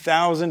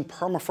 10,000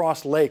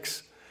 permafrost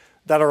lakes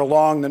that are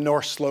along the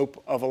north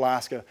slope of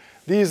Alaska.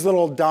 These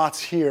little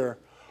dots here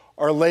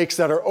are lakes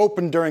that are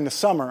open during the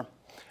summer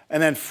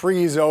and then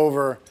freeze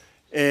over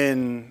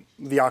in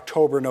the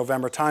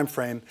October-November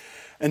timeframe.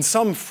 And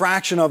some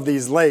fraction of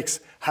these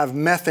lakes have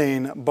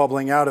methane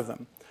bubbling out of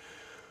them.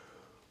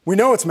 We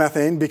know it's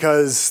methane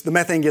because the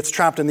methane gets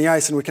trapped in the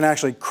ice, and we can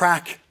actually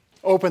crack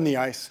open the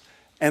ice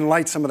and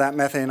light some of that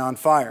methane on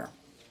fire.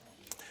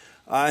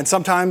 And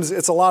sometimes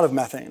it's a lot of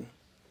methane.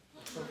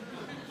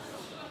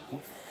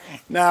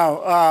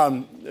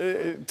 Now,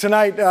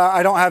 tonight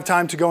I don't have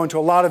time to go into a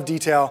lot of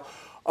detail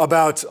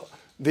about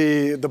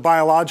the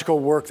biological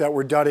work that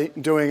we're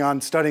doing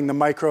on studying the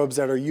microbes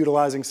that are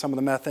utilizing some of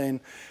the methane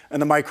and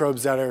the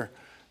microbes that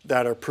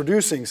are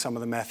producing some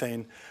of the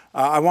methane.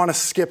 I want to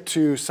skip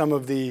to some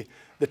of the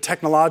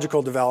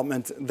technological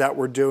development that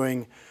we're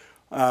doing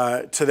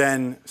to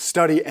then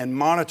study and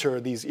monitor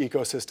these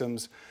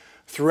ecosystems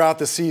throughout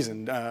the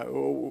season.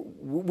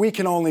 We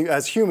can only,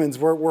 as humans,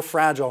 we're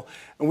fragile,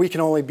 and we can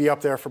only be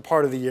up there for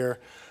part of the year.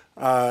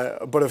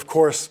 But of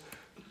course,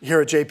 here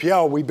at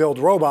JPL, we build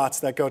robots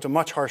that go to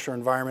much harsher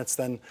environments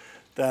than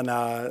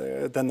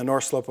the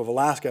North Slope of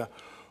Alaska.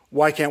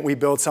 Why can't we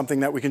build something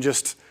that we can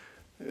just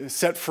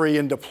set free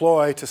and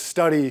deploy to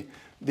study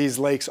these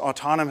lakes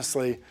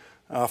autonomously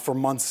for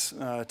months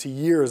to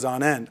years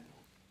on end?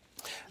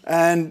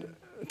 And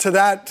to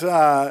that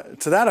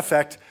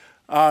effect,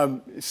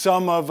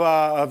 some of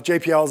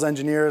JPL's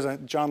engineers,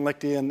 John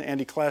Lichty and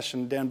Andy Klesch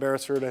and Dan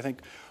Beresford, I think,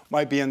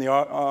 might be in the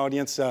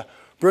audience.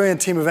 Brilliant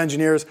team of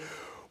engineers.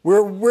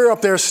 We're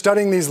up there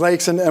studying these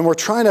lakes, and we're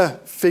trying to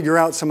figure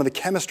out some of the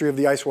chemistry of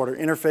the ice-water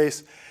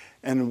interface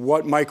and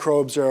what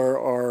microbes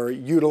are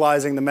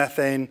utilizing the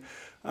methane.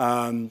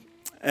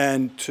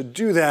 And to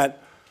do that,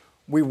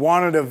 we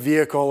wanted a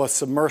vehicle, a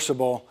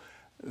submersible,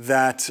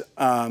 that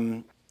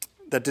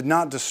did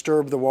not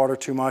disturb the water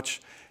too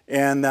much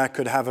and that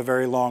could have a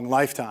very long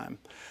lifetime.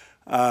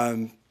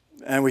 And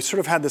we sort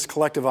of had this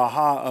collective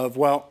aha of,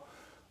 well,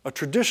 a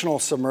traditional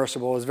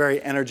submersible is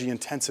very energy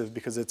intensive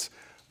because it's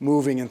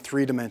moving in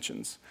 3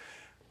 dimensions.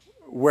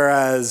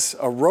 Whereas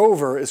a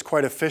rover is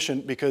quite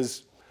efficient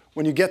because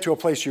when you get to a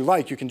place you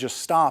like, you can just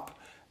stop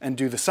and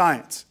do the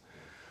science.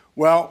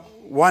 Well,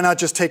 why not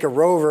just take a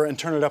rover and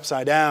turn it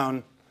upside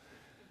down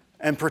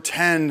and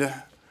pretend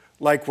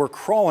like we're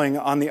crawling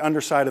on the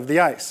underside of the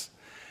ice?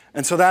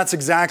 And so that's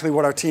exactly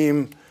what our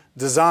team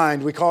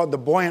designed. We call it the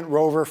Buoyant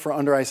Rover for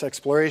under ice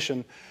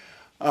exploration.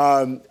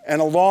 And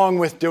along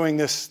with doing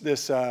this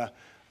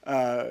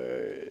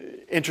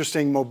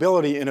interesting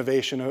mobility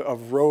innovation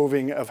of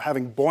roving, of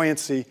having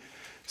buoyancy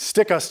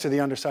stick us to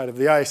the underside of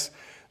the ice,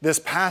 this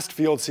past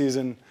field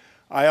season,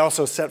 I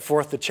also set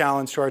forth the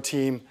challenge to our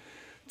team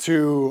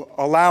to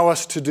allow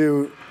us to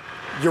do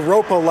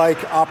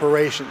Europa-like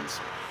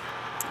operations.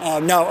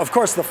 Now, of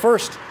course, the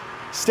first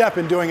step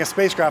in doing a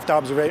spacecraft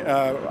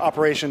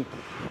operation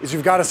is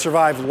you've got to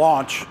survive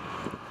launch.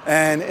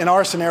 And in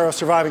our scenario,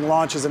 surviving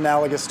launch is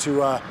analogous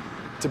to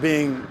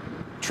being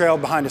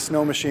trailed behind a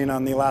snow machine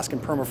on the Alaskan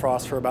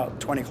permafrost for about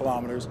 20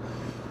 kilometers.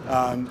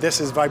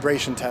 This is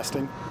vibration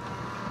testing.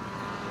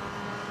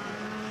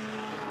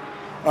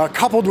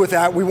 Coupled with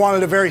that, we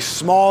wanted a very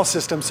small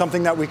system,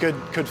 something that we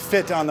could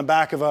fit on the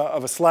back of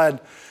a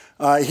sled.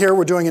 Here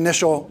we're doing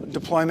initial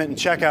deployment and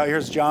checkout.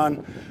 Here's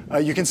John.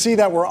 You can see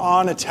that we're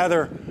on a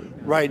tether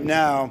right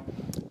now.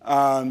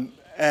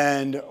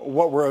 And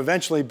what we're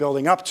eventually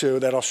building up to,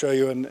 that I'll show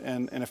you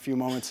in a few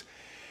moments,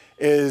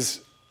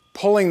 is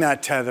pulling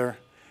that tether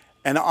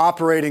and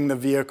operating the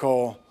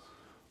vehicle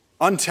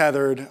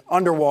untethered,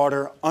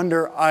 underwater,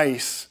 under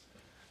ice,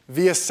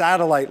 via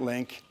satellite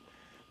link,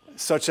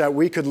 such that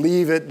we could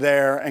leave it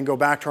there and go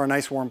back to our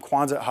nice warm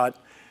Quonset hut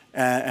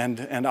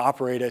and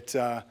operate it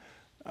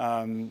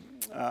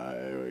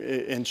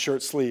in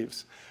shirt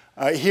sleeves.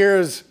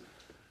 Here's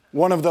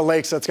one of the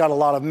lakes that's got a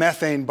lot of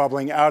methane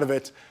bubbling out of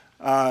it.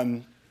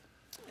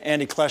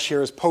 Andy Klesch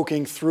here is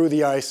poking through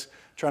the ice,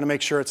 trying to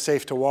make sure it's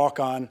safe to walk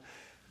on,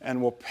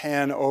 and we'll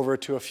pan over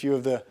to a few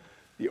of the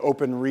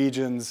open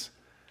regions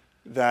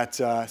that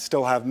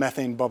still have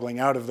methane bubbling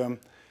out of them.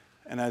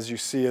 And as you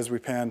see, as we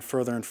pan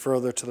further and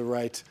further to the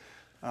right,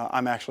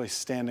 I'm actually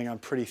standing on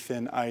pretty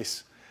thin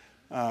ice.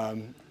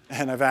 And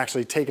I've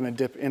actually taken a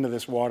dip into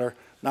this water,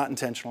 not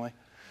intentionally.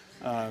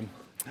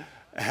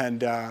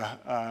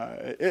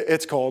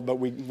 It's cold, but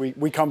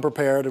we come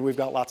prepared, and we've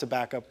got lots of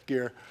backup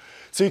gear.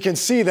 So you can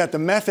see that the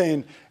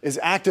methane is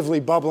actively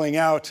bubbling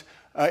out.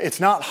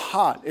 It's not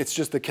hot. It's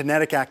just the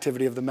kinetic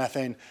activity of the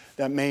methane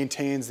that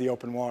maintains the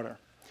open water.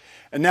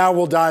 And now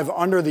we'll dive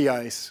under the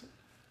ice.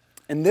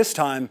 And this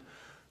time,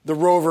 the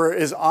rover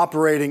is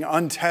operating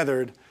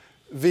untethered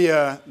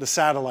via the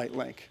satellite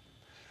link.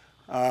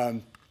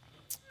 And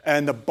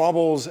the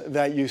bubbles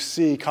that you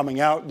see coming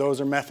out,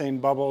 those are methane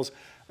bubbles.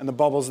 And the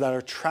bubbles that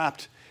are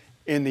trapped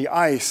in the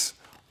ice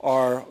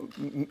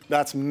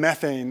that's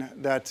methane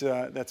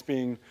that's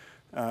being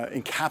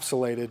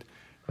encapsulated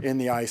in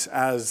the ice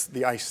as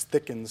the ice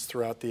thickens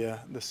throughout the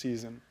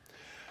season.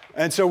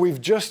 And so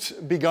we've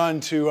just begun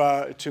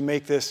to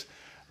make this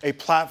a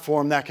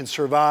platform that can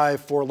survive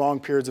for long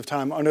periods of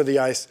time under the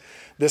ice.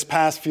 This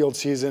past field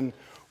season,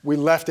 we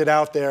left it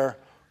out there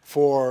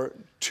for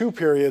 2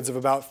 periods of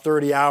about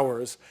 30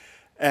 hours.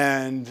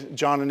 And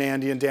John and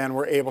Andy and Dan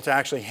were able to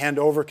actually hand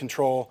over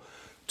control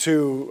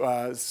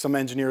to some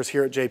engineers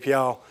here at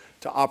JPL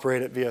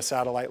operate it via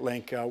satellite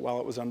link while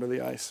it was under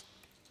the ice.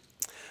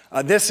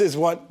 This is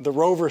what the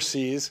rover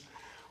sees.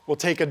 We'll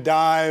take a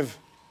dive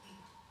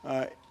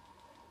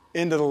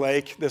into the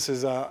lake. This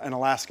is an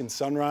Alaskan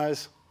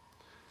sunrise.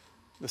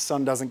 The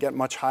sun doesn't get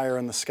much higher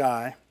in the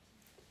sky.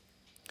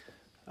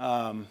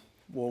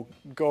 We'll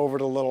go over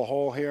to the little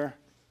hole here.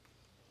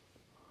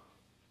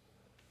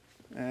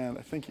 And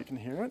I think you can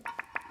hear it.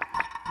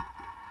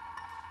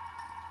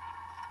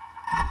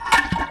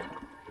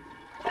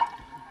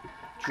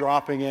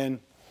 Dropping in.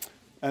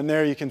 And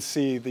there you can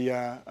see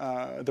the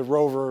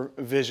rover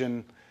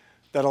vision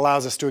that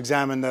allows us to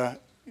examine the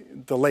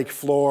lake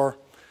floor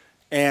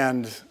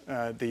and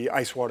the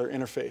ice-water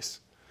interface.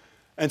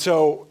 And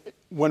so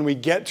when we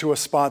get to a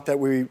spot that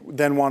we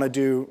then want to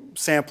do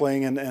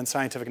sampling and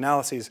scientific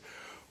analyses,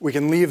 we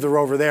can leave the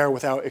rover there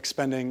without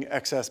expending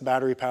excess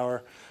battery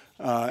power,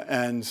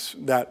 and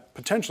that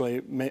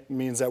potentially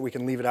means that we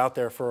can leave it out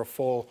there for a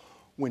full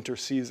winter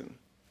season.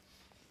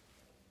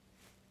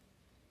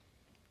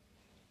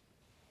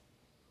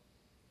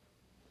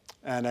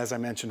 And as I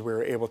mentioned, we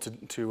were able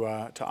to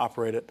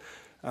operate it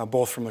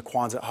both from the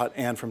Quonset hut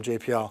and from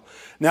JPL.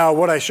 Now,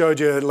 what I showed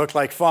you, it looked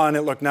like fun,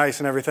 it looked nice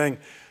and everything.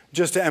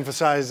 Just to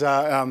emphasize,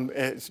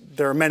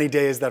 there are many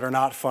days that are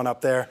not fun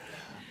up there.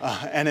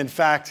 And in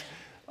fact,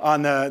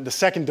 on the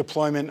second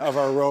deployment of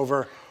our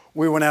rover,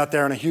 we went out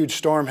there and a huge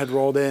storm had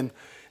rolled in.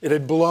 It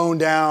had blown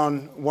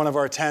down one of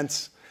our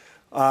tents,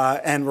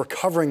 and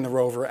recovering the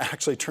rover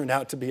actually turned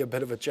out to be a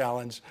bit of a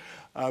challenge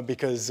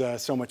because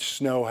so much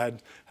snow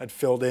had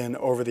filled in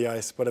over the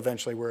ice, but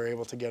eventually we were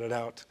able to get it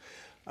out.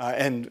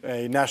 And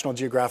a National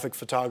Geographic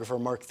photographer,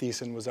 Mark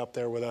Thiessen, was up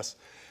there with us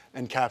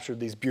and captured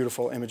these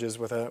beautiful images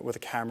with a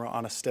camera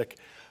on a stick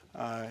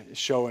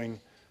showing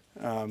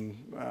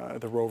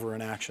the rover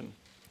in action.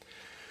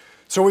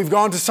 So we've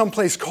gone to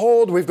someplace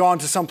cold, we've gone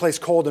to someplace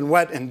cold and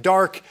wet and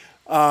dark.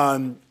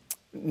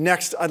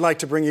 Next, I'd like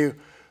to bring you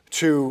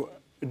to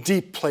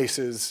deep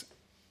places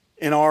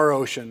in our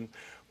ocean,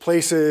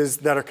 places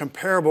that are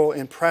comparable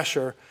in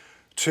pressure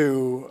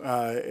to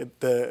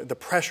the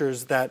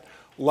pressures that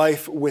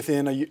life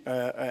within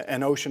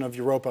an ocean of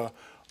Europa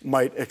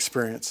might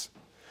experience.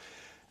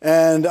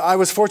 And I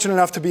was fortunate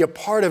enough to be a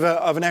part of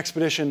an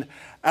expedition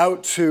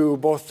out to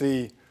both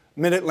the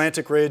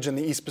Mid-Atlantic Ridge and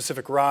the East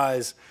Pacific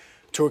Rise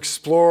to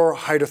explore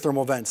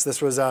hydrothermal vents.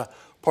 This was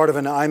part of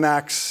an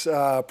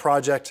IMAX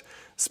project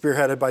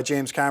spearheaded by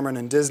James Cameron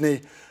and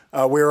Disney.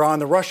 We were on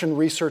the Russian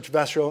research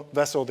vessel,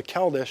 the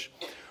Keldysh,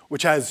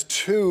 which has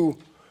two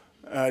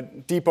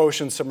deep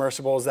ocean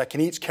submersibles that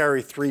can each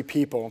carry 3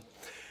 people.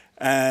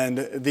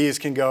 And these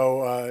can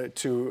go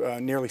to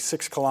nearly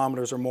 6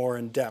 kilometers or more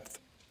in depth.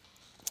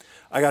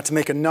 I got to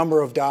make a number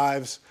of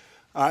dives,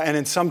 and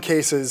in some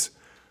cases,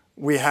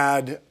 we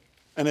had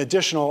an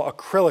additional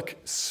acrylic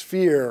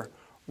sphere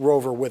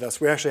rover with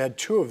us. We actually had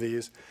 2 of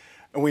these,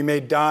 and we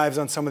made dives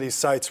on some of these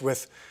sites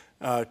with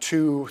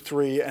 2,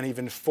 3, and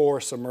even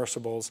 4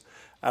 submersibles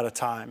at a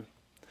time.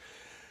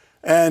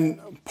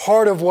 And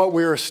part of what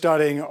we were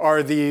studying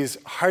are these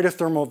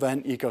hydrothermal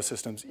vent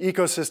ecosystems,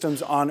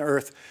 ecosystems on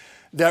Earth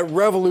that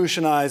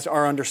revolutionized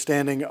our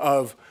understanding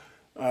of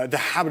the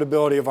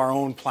habitability of our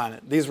own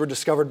planet. These were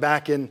discovered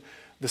back in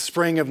the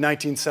spring of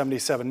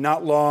 1977,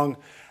 not long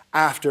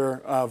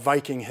after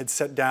Viking had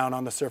set down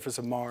on the surface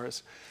of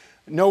Mars.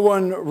 No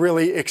one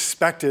really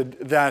expected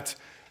that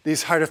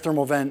these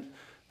hydrothermal vent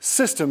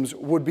systems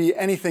would be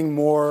anything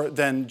more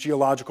than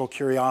geological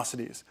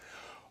curiosities.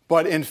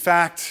 But in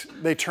fact,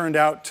 they turned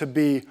out to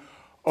be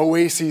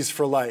oases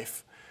for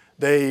life.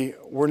 They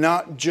were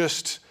not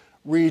just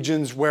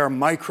regions where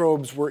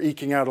microbes were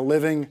eking out a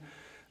living.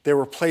 They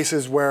were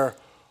places where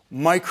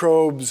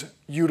microbes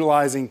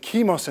utilizing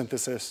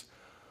chemosynthesis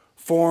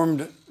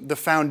formed the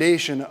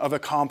foundation of a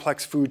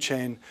complex food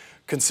chain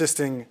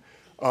consisting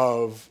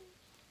of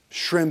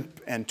shrimp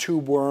and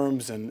tube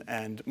worms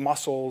and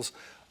mussels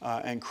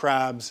and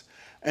crabs.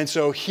 And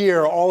so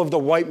here, all of the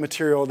white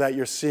material that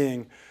you're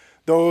seeing,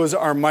 those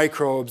are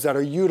microbes that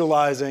are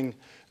utilizing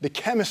the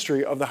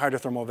chemistry of the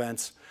hydrothermal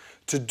vents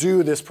to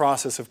do this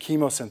process of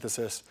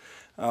chemosynthesis,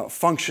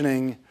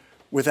 functioning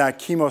with that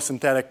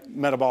chemosynthetic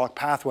metabolic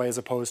pathway as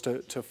opposed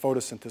to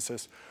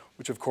photosynthesis,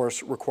 which of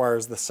course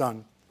requires the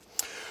sun.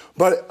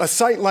 But a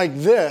site like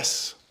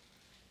this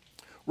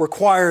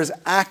requires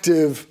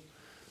active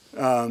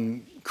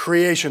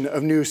creation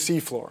of new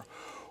seafloor.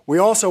 We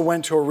also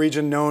went to a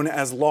region known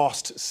as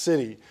Lost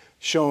City,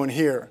 shown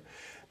here.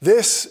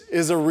 This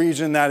is a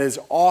region that is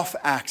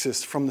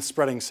off-axis from the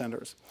spreading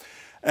centers.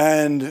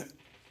 And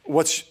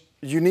what's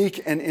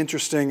unique and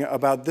interesting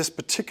about this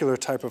particular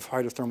type of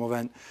hydrothermal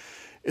vent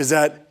is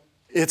that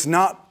it's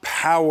not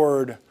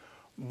powered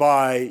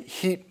by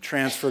heat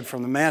transferred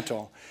from the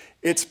mantle.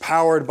 It's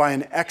powered by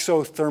an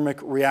exothermic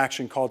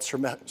reaction called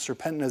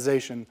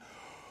serpentinization,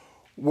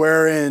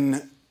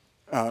 wherein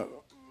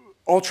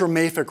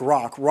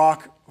ultramafic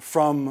rock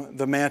from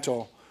the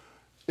mantle,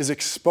 is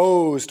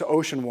exposed to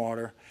ocean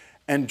water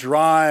and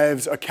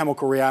drives a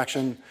chemical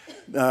reaction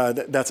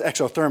that's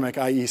exothermic,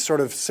 i.e.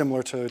 sort of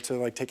similar to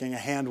like taking a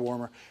hand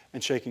warmer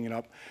and shaking it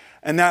up.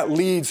 And that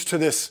leads to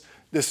this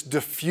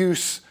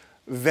diffuse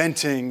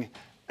venting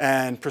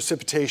and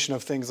precipitation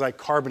of things like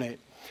carbonate.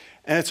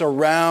 And it's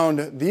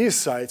around these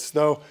sites,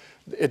 though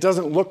it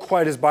doesn't look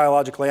quite as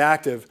biologically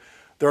active.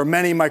 There are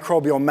many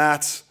microbial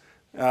mats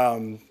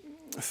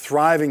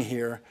thriving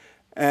here.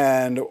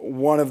 And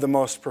one of the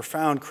most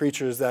profound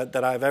creatures that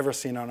I've ever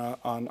seen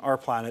on our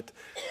planet,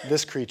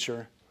 this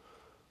creature,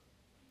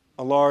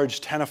 a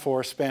large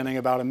ctenophore spanning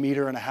about 1.5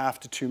 meters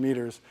to 2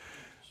 meters.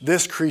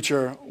 This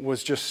creature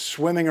was just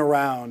swimming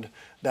around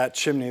that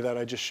chimney that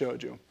I just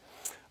showed you.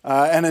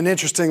 And an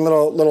interesting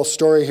little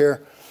story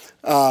here.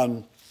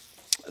 I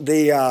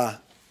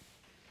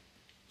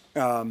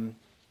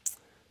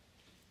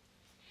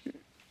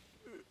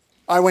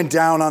went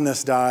down on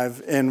this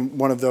dive in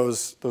one of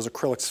those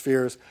acrylic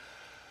spheres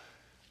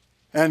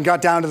and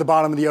got down to the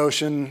bottom of the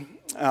ocean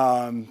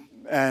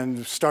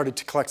and started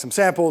to collect some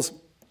samples.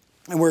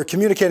 And we were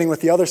communicating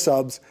with the other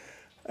subs,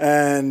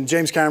 and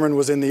James Cameron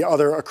was in the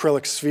other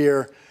acrylic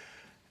sphere,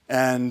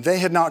 and they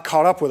had not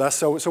caught up with us.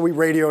 So we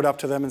radioed up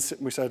to them and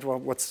we said, "Well,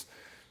 what's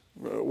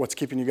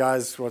keeping you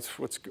guys?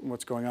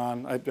 What's going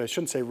on?" I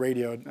shouldn't say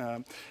radioed.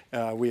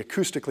 We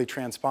acoustically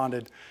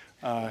transponded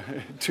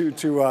to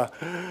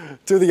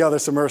the other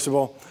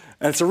submersible,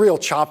 and it's a real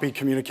choppy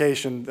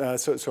communication,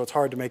 so it's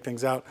hard to make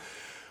things out.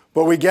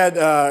 But we get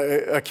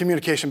a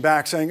communication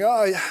back saying,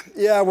 "Oh,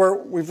 yeah,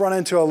 we've run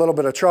into a little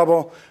bit of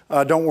trouble.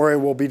 Don't worry,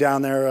 we'll be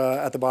down there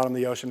at the bottom of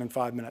the ocean in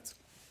 5 minutes."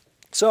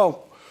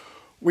 So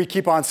we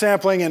keep on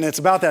sampling, and it's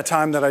about that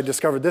time that I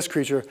discovered this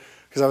creature,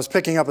 because I was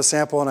picking up a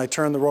sample and I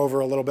turned the rover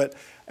a little bit,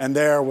 and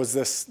there was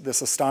this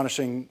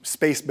astonishing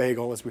space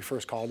bagel, as we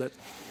first called it.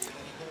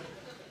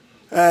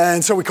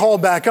 And so we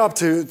called back up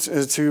to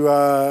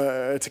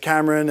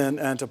Cameron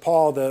and to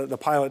Paul, the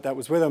pilot that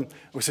was with him.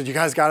 We said, "You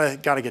guys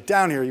gotta get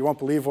down here. You won't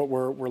believe what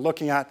we're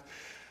looking at."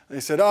 And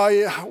they said, "Oh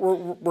yeah,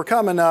 we're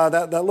coming.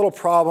 That little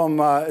problem,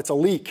 it's a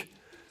leak."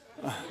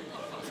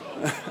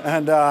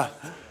 And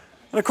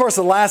of course,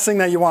 the last thing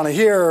that you want to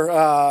hear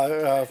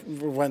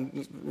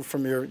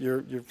from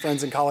your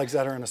friends and colleagues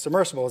that are in a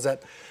submersible is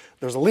that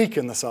there's a leak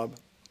in the sub.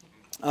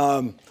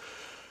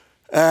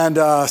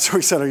 So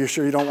we said, "Are you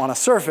sure you don't want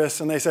to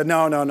surface?" And they said,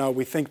 No,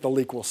 we think the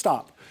leak will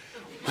stop."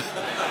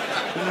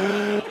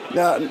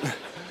 Now,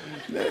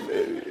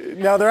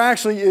 there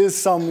actually is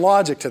some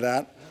logic to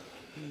that,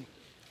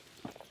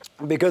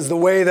 because the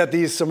way that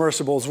these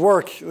submersibles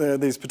work,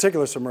 these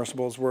particular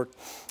submersibles work,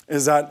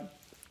 is that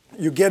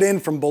you get in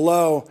from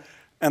below,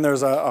 and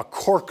there's a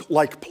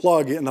cork-like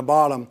plug in the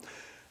bottom.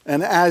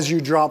 And as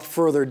you drop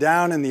further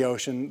down in the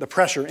ocean, the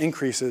pressure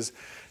increases,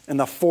 and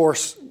the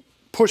force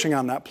pushing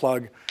on that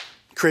plug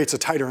creates a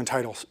tighter and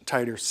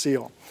tighter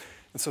seal.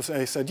 And so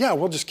they said, "Yeah,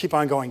 we'll just keep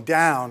on going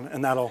down,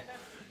 and that'll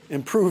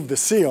improve the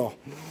seal."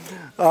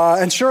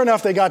 And sure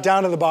enough, they got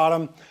down to the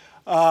bottom,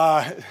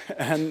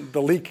 and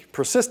the leak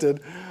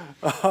persisted,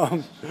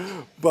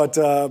 but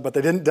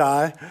they didn't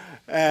die.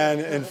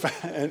 And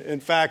in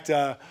fact,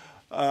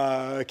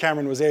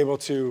 Cameron was able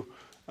to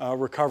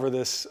recover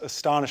this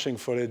astonishing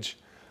footage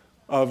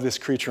of this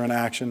creature in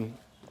action.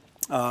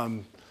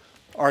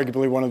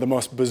 Arguably one of the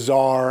most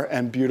bizarre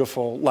and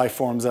beautiful life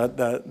forms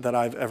that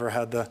I've ever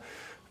had the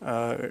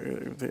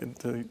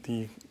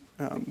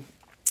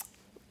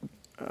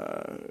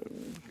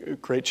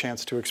great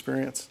chance to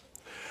experience.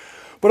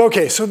 But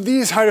okay, so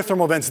these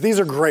hydrothermal vents, these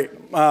are great,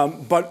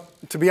 but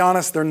to be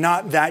honest, they're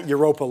not that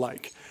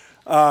Europa-like.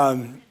 The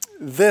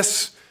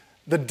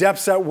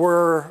depths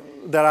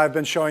that I've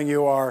been showing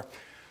you are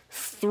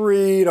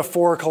 3 to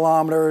 4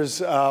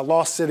 kilometers,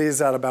 Lost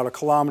Cities at about 1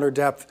 kilometer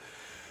depth.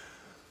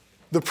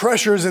 The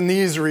pressures in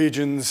these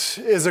regions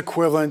is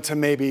equivalent to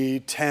maybe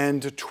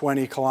 10 to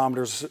 20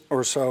 kilometers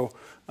or so,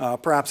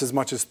 perhaps as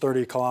much as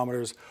 30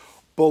 kilometers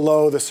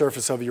below the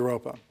surface of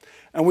Europa.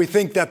 And we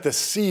think that the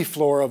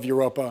seafloor of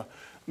Europa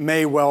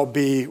may well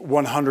be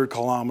 100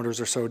 kilometers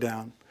or so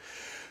down.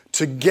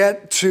 To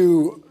get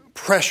to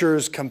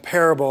pressures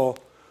comparable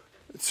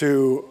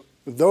to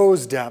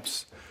those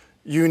depths,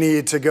 you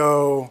need to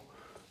go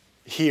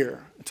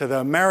here, to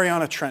the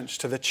Mariana Trench,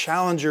 to the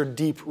Challenger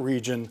Deep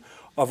region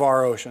of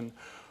our ocean,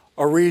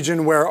 a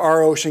region where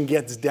our ocean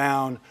gets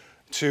down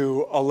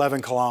to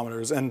 11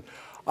 kilometers. And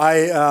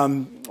I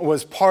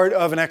was part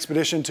of an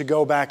expedition to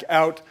go back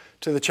out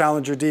to the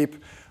Challenger Deep.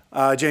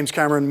 James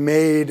Cameron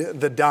made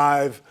the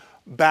dive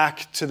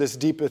back to this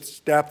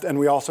deepest depth, and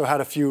we also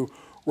had a few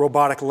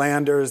robotic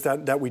landers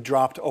that we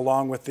dropped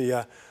along with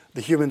the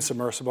human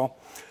submersible.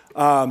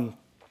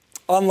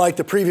 Unlike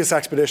the previous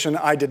expedition,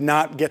 I did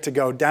not get to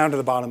go down to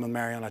the bottom of the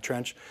Mariana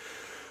Trench.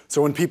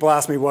 So when people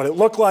ask me what it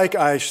looked like,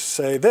 I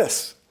say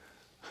this.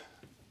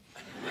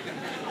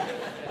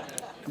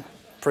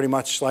 Pretty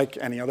much like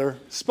any other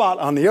spot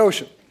on the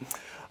ocean.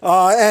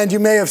 And you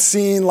may have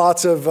seen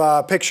lots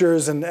of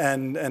pictures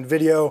and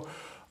video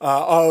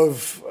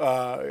of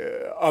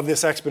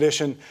this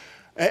expedition.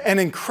 An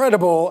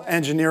incredible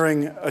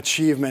engineering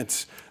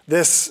achievement.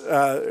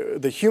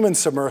 The human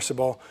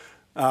submersible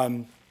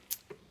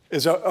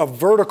is a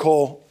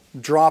vertical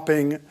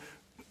dropping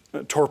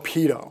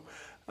torpedo.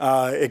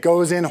 It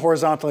goes in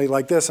horizontally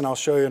like this, and I'll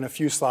show you in a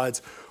few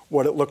slides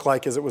what it looked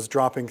like as it was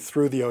dropping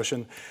through the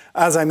ocean.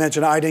 As I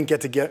mentioned, I didn't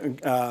get to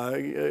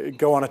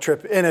go on a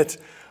trip in it.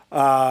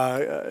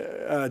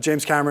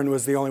 James Cameron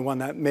was the only one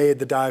that made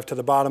the dive to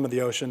the bottom of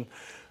the ocean,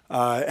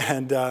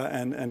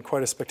 and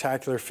quite a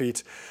spectacular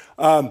feat.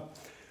 The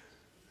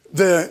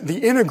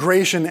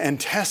integration and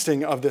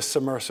testing of this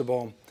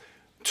submersible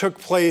took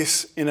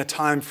place in a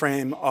time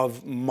frame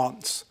of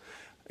months.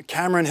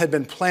 Cameron had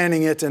been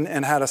planning it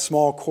and had a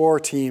small core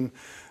team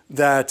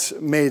that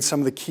made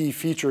some of the key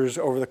features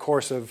over the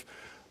course of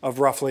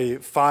roughly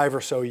 5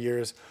 or so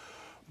years.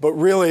 But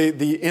really,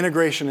 the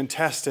integration and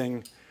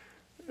testing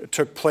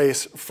took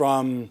place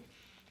from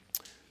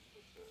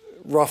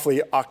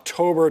roughly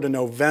October to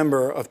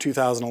November of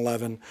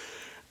 2011,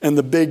 and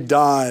the big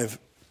dive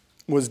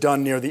was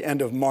done near the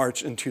end of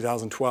March in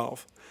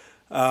 2012.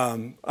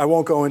 I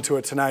won't go into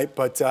it tonight,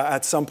 but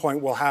at some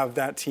point we'll have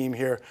that team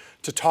here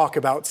to talk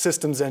about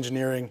systems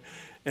engineering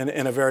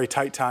in a very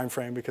tight time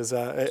frame, because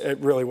it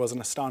really was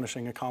an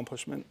astonishing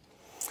accomplishment.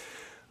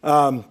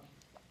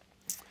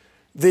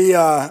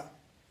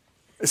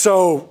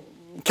 So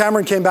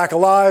Cameron came back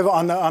alive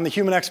on the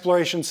human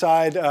exploration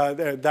side.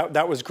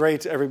 That was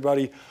great.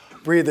 Everybody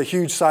breathed a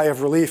huge sigh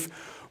of relief.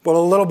 But a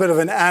little bit of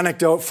an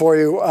anecdote for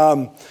you.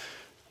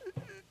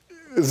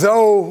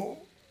 Though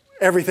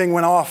everything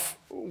went off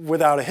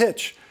without a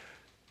hitch,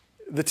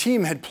 the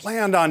team had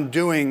planned on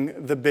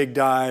doing the big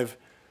dive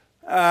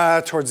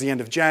towards the end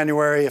of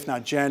January. If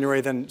not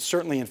January, then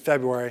certainly in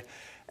February.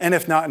 And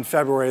if not in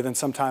February, then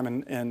sometime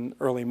in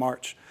early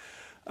March.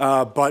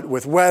 But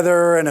with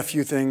weather and a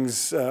few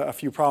things, a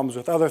few problems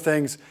with other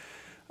things,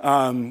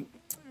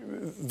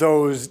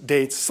 those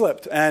dates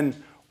slipped. And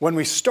when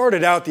we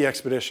started out the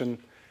expedition,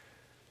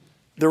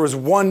 there was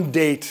one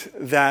date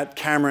that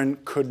Cameron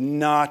could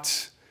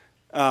not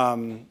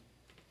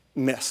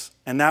miss.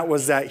 And that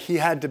was that he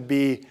had to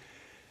be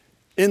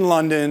in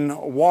London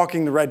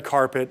walking the red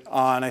carpet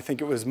on, I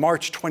think it was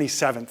March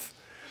 27th,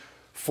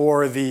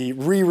 for the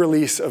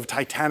re-release of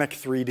Titanic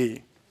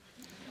 3D.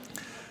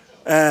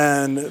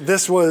 And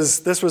this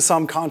was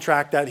some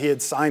contract that he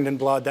had signed in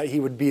blood that he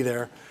would be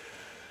there.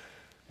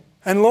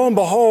 And lo and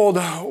behold,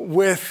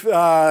 with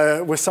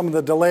some of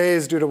the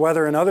delays due to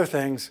weather and other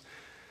things,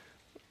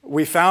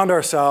 we found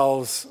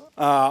ourselves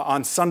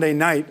on Sunday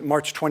night,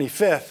 March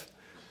 25th,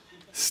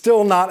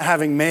 still not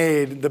having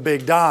made the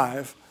big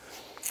dive.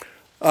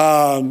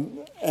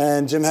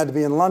 And Jim had to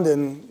be in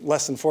London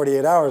less than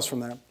 48 hours from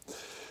there.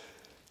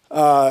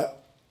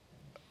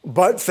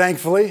 But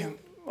thankfully,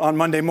 on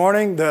Monday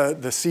morning,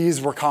 the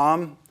seas were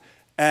calm,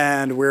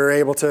 and we were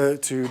able to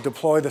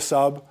deploy the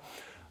sub.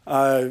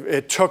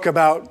 It took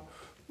about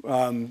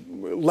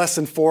less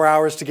than 4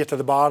 hours to get to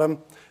the bottom.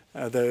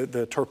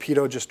 The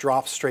torpedo just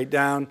dropped straight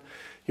down.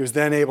 He was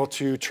then able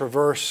to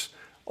traverse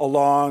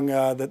along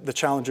the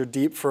Challenger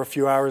Deep for a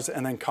few hours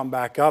and then come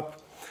back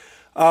up.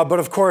 But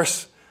of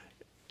course,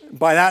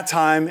 by that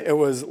time, it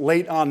was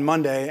late on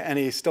Monday, and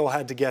he still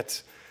had to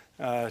get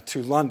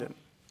to London.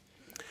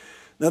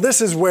 Now,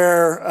 this is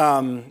where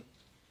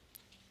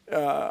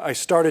I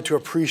started to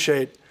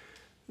appreciate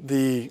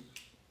the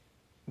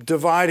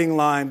dividing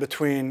line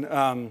between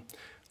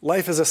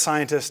life as a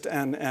scientist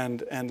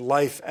and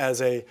life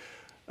as a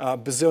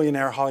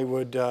bazillionaire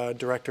Hollywood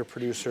director,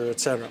 producer,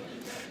 etc.,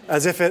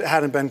 as if it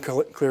hadn't been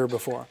clear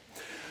before.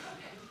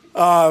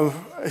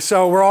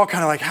 So we're all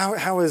kind of like,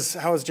 how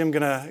is Jim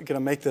gonna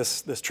make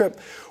this trip?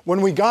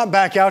 When we got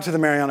back out to the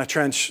Mariana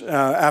Trench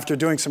after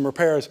doing some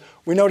repairs,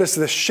 we noticed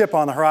this ship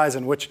on the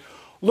horizon, which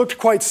looked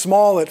quite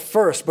small at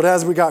first, but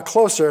as we got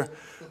closer,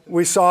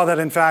 we saw that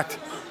in fact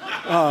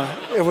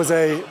it was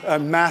a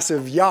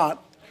massive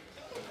yacht.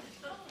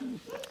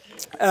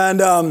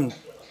 And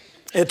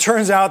it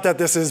turns out that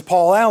this is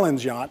Paul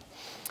Allen's yacht.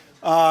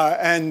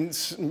 And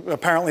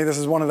apparently this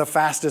is one of the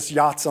fastest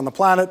yachts on the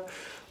planet.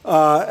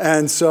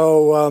 And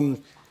so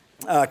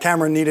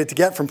Cameron needed to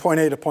get from point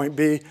A to point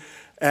B.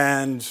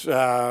 And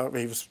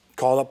he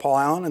called up Paul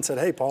Allen and said,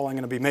 "Hey, Paul, I'm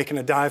going to be making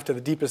a dive to the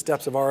deepest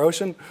depths of our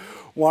ocean.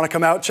 Want to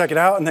come out, check it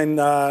out, and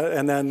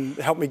then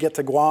help me get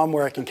to Guam,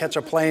 where I can catch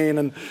a plane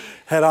and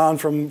head on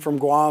from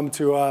Guam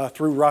to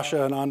through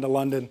Russia and on to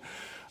London."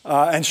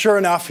 And sure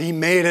enough, he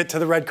made it to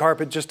the red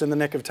carpet just in the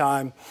nick of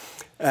time.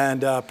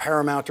 And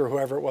Paramount or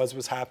whoever it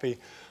was happy.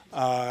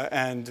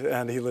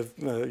 And he lived,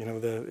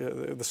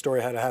 the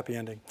story had a happy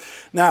ending.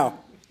 Now,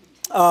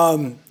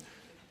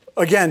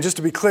 again, just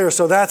to be clear,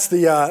 so that's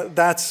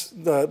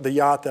the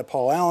yacht that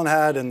Paul Allen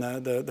had and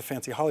the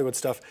fancy Hollywood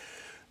stuff.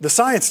 The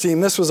science team,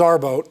 this was our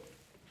boat.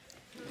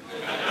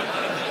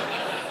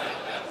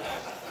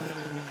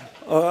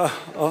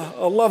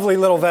 A lovely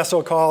little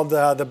vessel called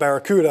the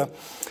Barracuda.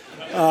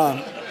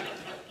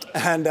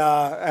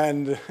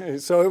 And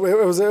so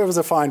it was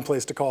a fine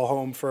place to call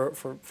home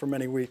for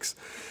many weeks.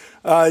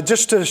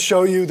 Just to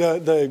show you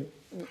the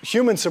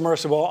human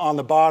submersible on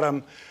the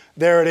bottom,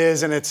 there it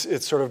is in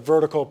its sort of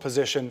vertical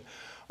position.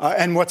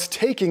 And what's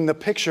taking the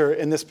picture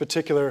in this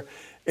particular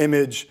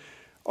image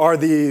are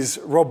these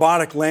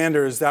robotic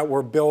landers that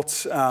were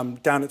built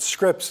down at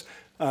Scripps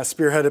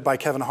spearheaded by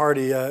Kevin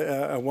Hardy,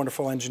 a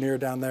wonderful engineer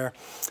down there,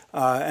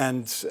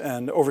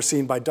 and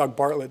overseen by Doug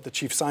Bartlett, the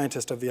chief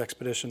scientist of the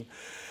expedition.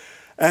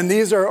 And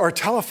these are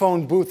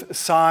telephone booth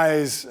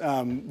size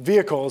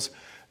vehicles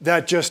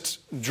that just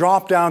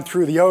drop down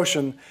through the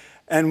ocean,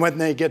 and when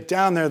they get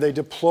down there, they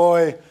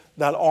deploy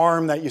that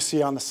arm that you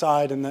see on the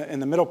side in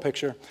the middle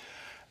picture.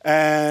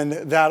 And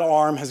that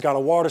arm has got a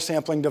water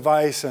sampling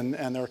device, and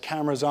there are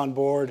cameras on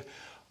board,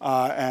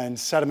 and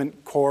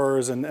sediment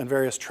cores and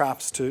various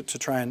traps to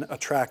try and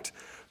attract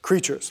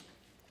creatures.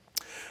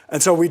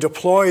 And so we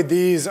deployed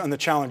these on the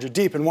Challenger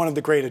Deep, and one of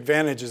the great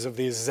advantages of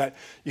these is that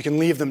you can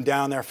leave them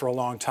down there for a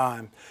long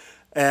time.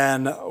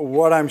 And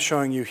what I'm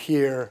showing you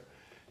here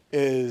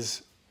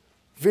is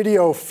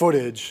video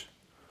footage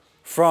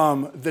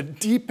from the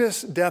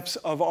deepest depths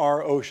of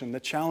our ocean, the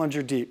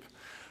Challenger Deep,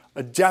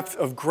 a depth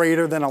of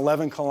greater than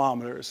 11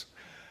 kilometers.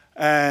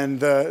 And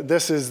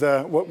this is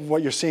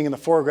what you're seeing in the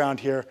foreground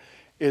here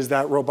is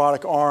that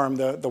robotic arm,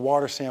 the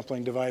water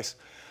sampling device.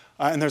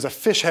 And there's a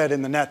fish head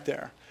in the net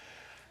there.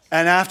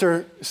 And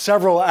after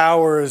several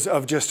hours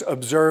of just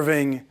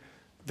observing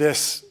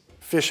this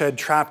fish head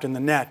trapped in the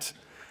net,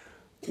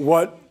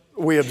 what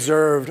we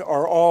observed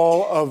are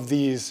all of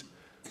these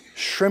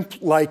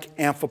shrimp-like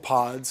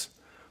amphipods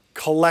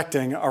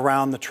collecting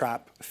around the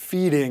trap,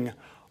 feeding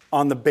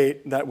on the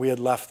bait that we had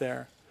left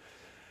there.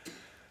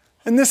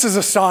 And this is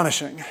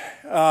astonishing.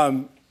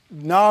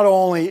 Not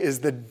only is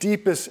the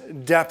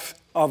deepest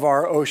depth of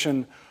our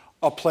ocean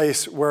a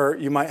place where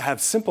you might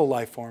have simple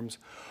life forms,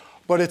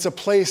 but it's a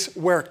place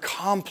where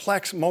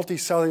complex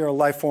multicellular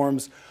life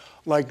forms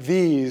like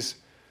these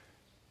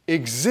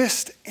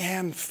exist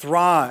and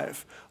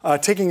thrive.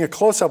 Taking a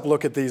close-up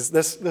look at these,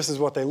 this is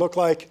what they look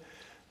like.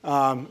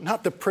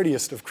 Not the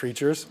prettiest of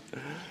creatures.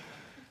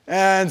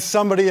 And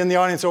somebody in the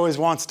audience always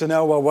wants to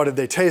know, well, what did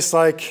they taste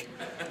like?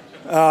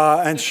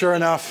 And sure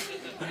enough,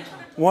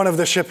 one of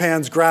the ship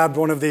hands grabbed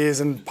one of these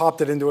and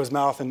popped it into his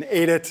mouth and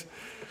ate it,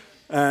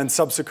 and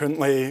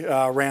subsequently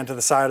ran to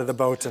the side of the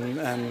boat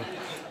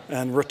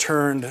and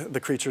returned the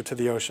creature to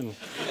the ocean,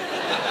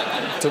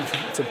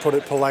 to put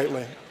it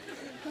politely.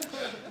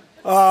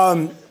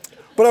 But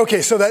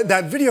okay, so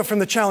that video from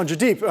the Challenger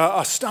Deep,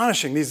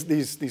 astonishing,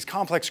 these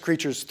complex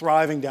creatures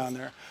thriving down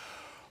there.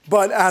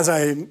 But as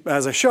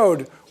I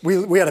showed,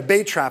 we had a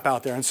bait trap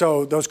out there, and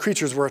so those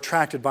creatures were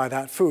attracted by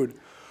that food.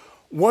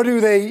 What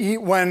do they eat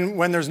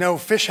when there's no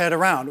fish head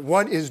around?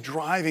 What is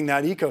driving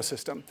that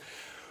ecosystem?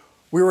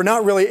 We were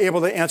not really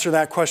able to answer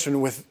that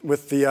question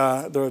with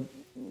the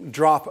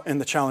drop in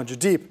the Challenger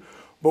Deep,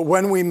 but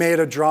when we made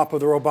a drop of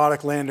the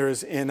robotic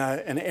landers in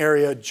an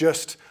area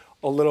just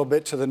a little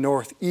bit to the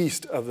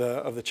northeast of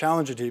the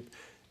Challenger Deep,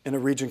 in a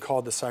region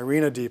called the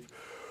Sirena Deep,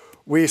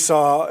 we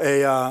saw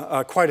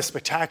quite a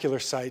spectacular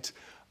sight.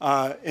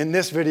 In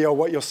this video,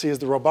 what you'll see is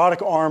the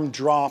robotic arm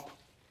drop.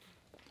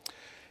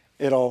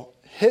 It'll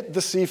hit the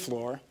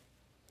seafloor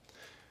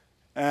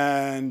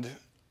and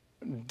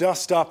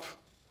dust up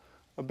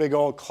a big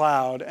old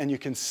cloud, and you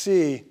can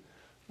see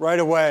right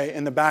away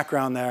in the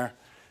background there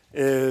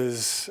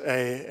is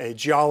a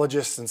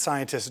geologist and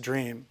scientist's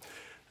dream,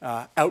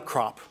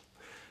 outcrop.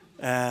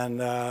 And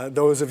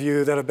those of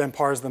you that have been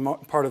part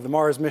of the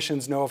Mars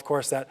missions know, of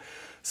course, that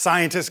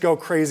scientists go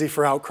crazy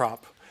for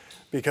outcrop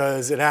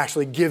because it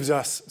actually gives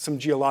us some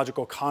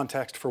geological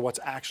context for what's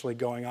actually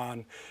going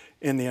on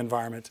in the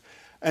environment.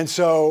 And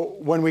so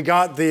when we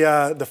got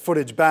the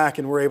footage back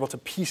and were able to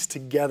piece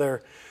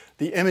together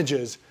the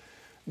images,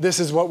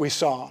 this is what we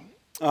saw.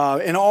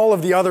 In all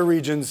of the other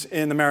regions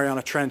in the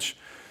Mariana Trench,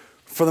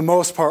 for the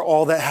most part,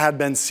 all that had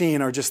been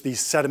seen are just these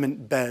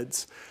sediment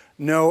beds.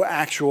 No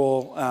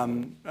actual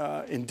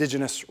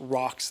indigenous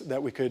rocks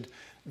that we could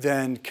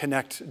then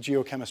connect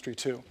geochemistry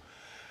to.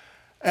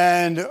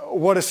 And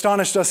what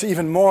astonished us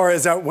even more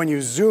is that when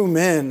you zoom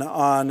in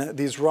on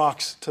these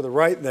rocks to the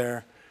right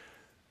there,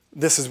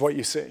 this is what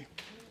you see.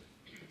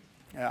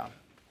 Yeah.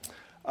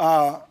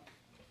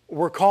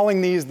 We're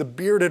calling these the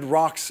bearded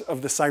rocks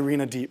of the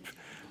Sirena Deep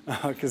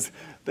because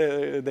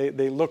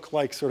they look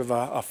like sort of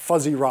a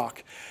fuzzy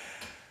rock.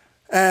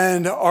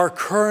 And our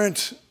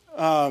current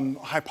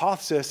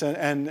hypothesis,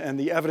 and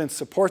the evidence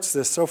supports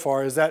this so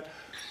far, is that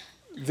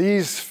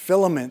these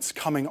filaments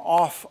coming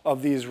off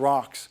of these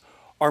rocks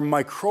are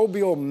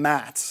microbial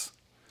mats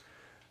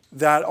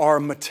that are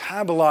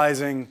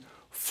metabolizing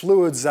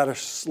fluids that are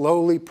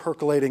slowly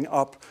percolating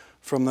up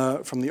from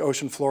the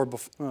ocean floor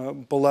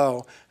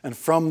below, and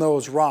from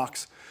those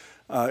rocks,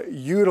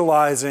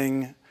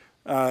 utilizing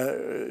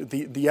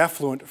the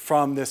effluent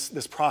from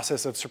this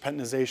process of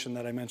serpentinization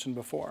that I mentioned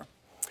before.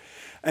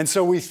 And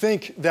so we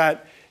think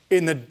that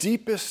in the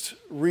deepest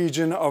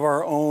region of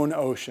our own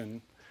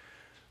ocean,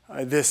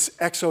 this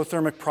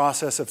exothermic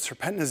process of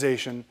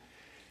serpentinization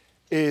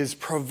is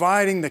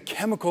providing the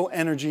chemical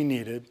energy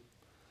needed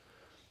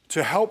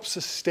to help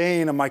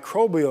sustain a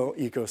microbial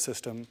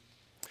ecosystem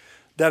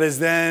that is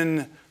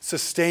then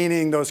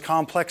sustaining those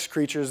complex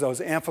creatures, those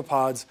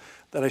amphipods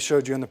that I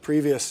showed you in the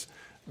previous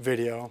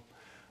video,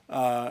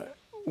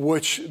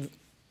 which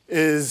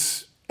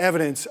is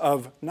evidence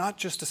of not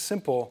just a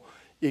simple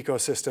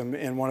ecosystem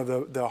in one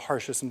of the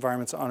harshest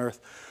environments on Earth,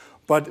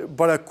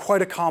 but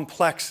quite a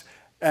complex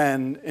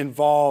and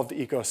involved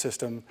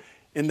ecosystem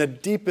in the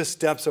deepest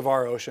depths of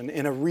our ocean,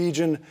 in a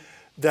region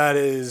that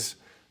is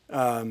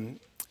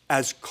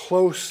as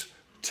close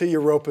to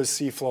Europa's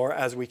seafloor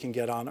as we can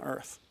get on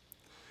Earth.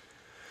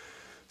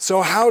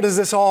 So how does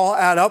this all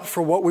add up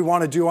for what we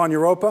want to do on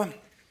Europa?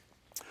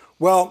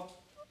 Well,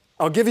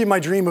 I'll give you my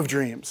dream of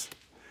dreams.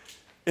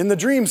 In the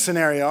dream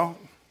scenario,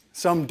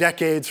 some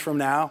decades from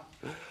now,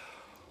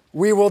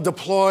 we will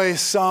deploy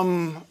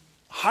some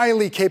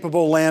highly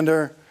capable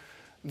lander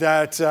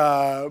that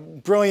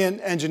brilliant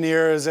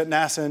engineers at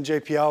NASA and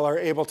JPL are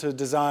able to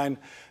design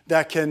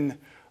that can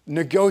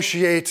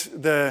negotiate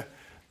the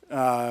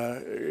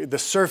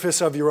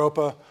surface of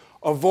Europa,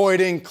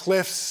 avoiding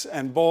cliffs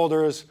and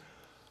boulders,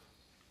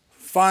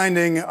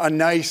 finding a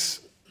nice,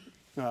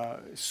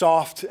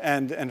 soft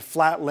and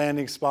flat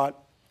landing spot,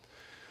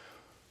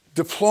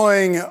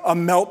 deploying a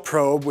melt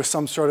probe with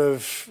some sort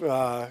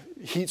of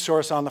heat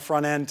source on the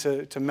front end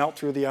to melt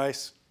through the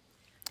ice,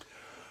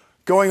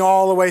 going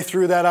all the way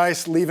through that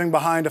ice, leaving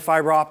behind a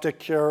fiber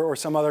optic or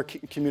some other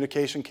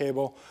communication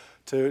cable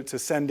to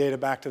send data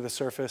back to the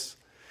surface.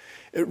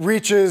 It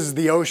reaches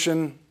the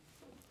ocean,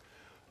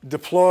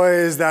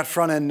 deploys that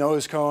front end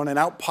nose cone, and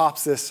out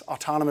pops this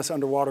autonomous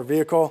underwater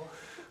vehicle.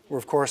 We're,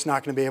 of course,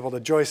 not going to be able to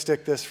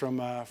joystick this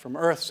from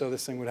Earth, so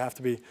this thing would have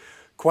to be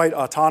quite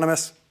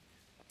autonomous.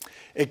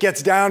 It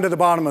gets down to the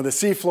bottom of the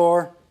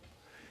seafloor,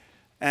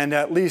 and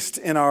at least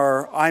in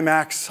our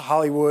IMAX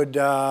Hollywood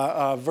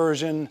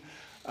version,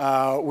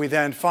 we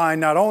then find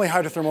not only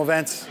hydrothermal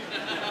vents,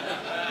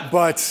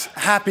 but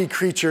happy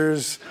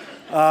creatures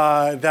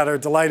that are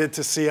delighted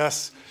to see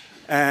us,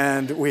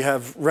 and we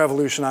have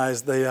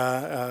revolutionized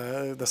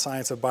the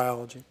science of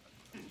biology.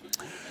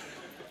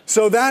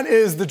 So that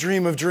is the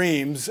dream of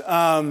dreams.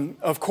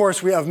 Of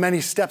course, we have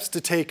many steps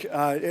to take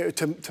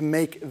to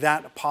make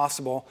that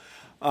possible.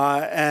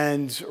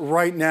 And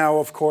right now,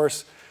 of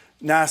course,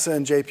 NASA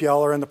and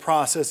JPL are in the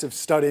process of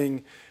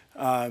studying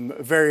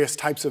various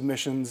types of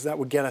missions that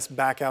would get us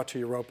back out to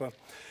Europa.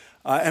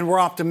 And we're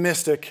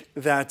optimistic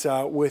that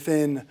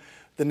within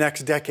the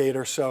next decade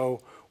or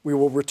so, we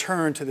will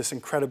return to this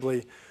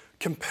incredibly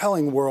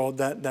compelling world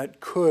that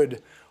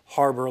could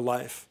harbor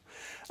life.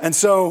 And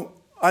so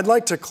I'd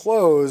like to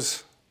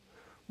close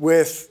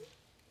with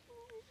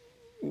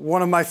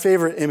one of my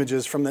favorite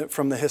images from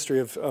the history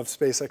of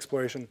space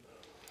exploration.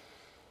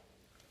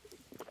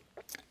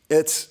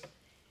 It's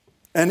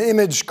an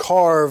image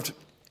carved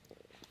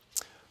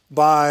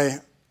by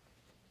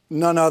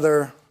none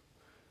other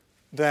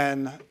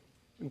than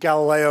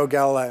Galileo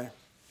Galilei.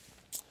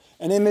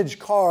 An image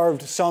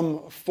carved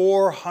some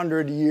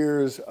 400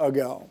 years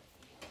ago.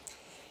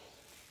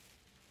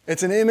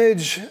 It's an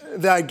image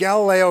that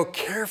Galileo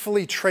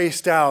carefully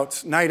traced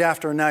out night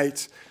after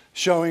night,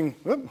 showing,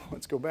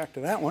 let's go back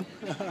to that one.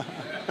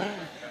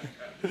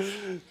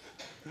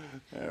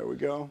 There we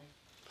go.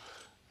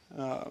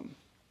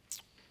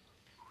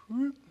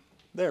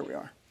 There we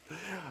are.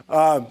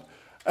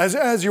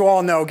 As you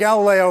all know,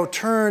 Galileo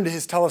turned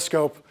his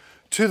telescope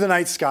to the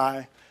night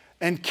sky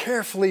and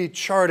carefully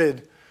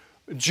charted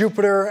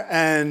Jupiter,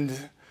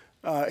 and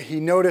he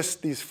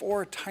noticed these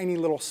 4 tiny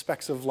little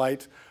specks of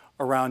light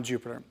around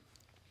Jupiter.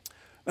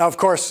 Now, of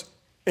course,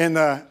 in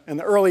the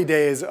early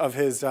days of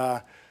his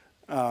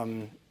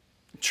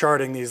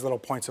charting these little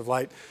points of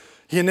light,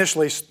 he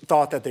initially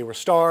thought that they were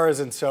stars,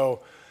 and so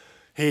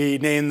he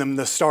named them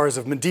the stars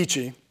of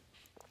Medici.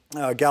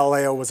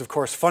 Galileo was, of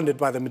course, funded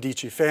by the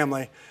Medici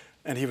family,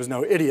 and he was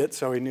no idiot,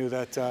 so he knew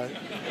that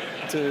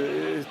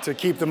to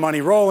keep the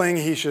money rolling,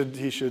 he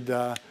should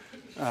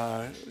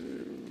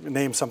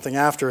name something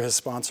after his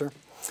sponsor.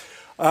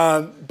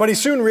 But he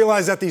soon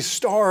realized that these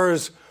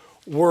stars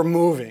were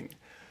moving.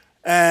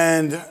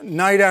 And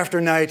night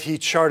after night, he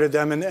charted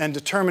them and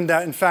determined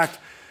that, in fact,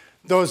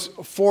 those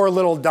 4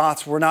 little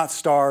dots were not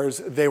stars,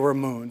 they were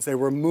moons. They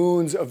were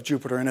moons of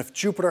Jupiter. And if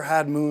Jupiter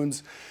had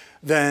moons,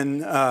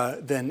 then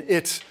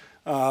it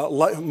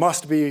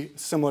must be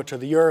similar to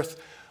the Earth,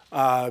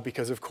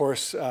 because, of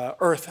course,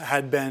 Earth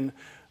had been,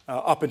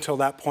 up until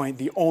that point,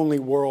 the only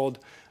world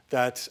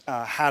that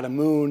had a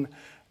moon.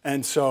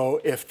 And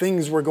so if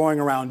things were going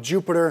around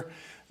Jupiter,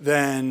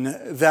 then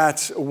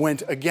that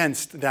went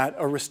against that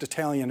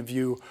Aristotelian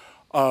view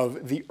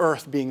of the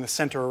Earth being the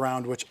center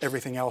around which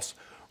everything else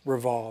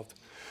revolved.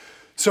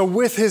 So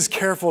with his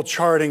careful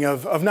charting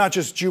of not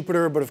just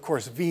Jupiter, but of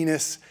course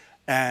Venus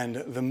and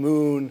the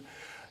moon,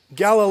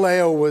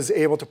 Galileo was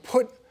able to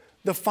put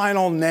the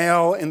final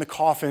nail in the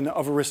coffin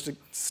of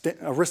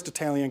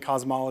Aristotelian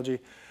cosmology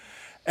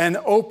and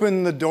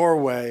open the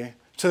doorway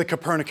to the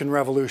Copernican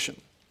revolution.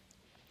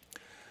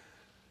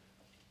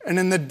 And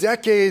in the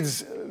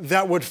decades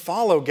that would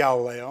follow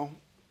Galileo,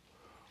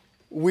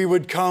 we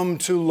would come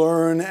to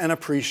learn and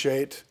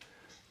appreciate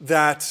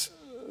that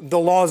the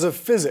laws of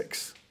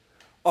physics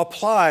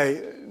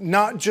apply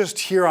not just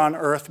here on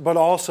Earth, but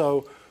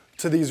also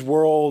to these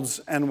worlds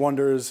and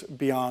wonders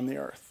beyond the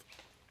Earth.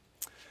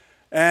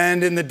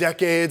 And in the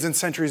decades and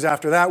centuries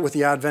after that, with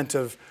the advent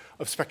of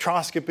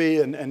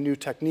spectroscopy and new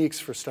techniques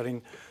for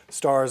studying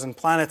stars and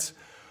planets,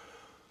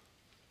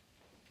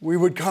 we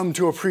would come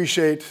to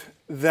appreciate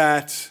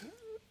that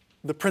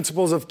the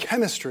principles of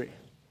chemistry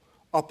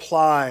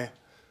apply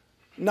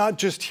not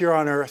just here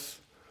on Earth,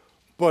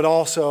 but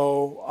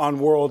also on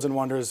worlds and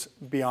wonders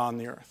beyond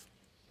the Earth.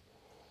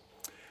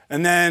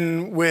 And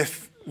then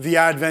with the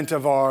advent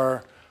of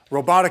our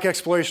robotic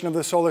exploration of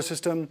the solar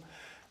system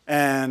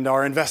and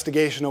our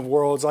investigation of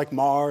worlds like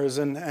Mars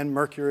and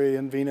Mercury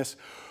and Venus,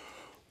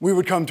 we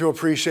would come to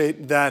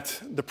appreciate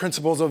that the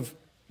principles of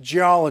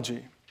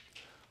geology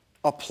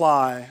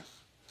apply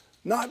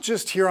not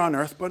just here on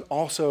Earth, but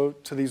also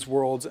to these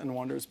worlds and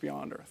wonders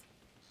beyond Earth.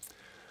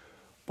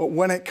 But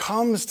when it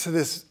comes to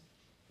this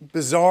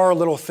bizarre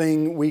little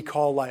thing we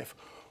call life,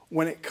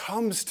 when it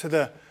comes to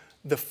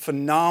the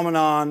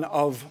phenomenon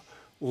of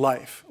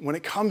life, when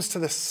it comes to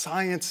the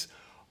science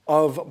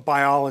of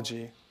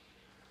biology,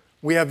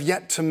 we have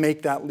yet to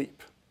make that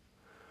leap.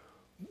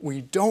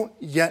 We don't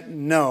yet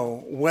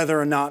know whether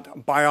or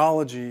not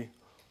biology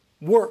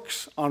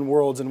works on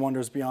worlds and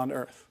wonders beyond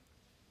Earth.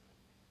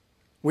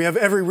 We have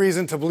every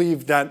reason to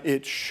believe that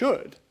it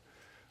should.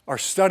 Our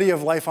study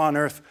of life on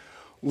Earth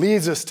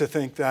leads us to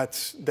think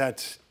that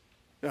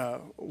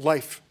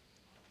life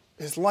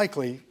is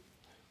likely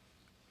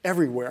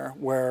everywhere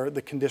where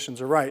the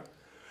conditions are right.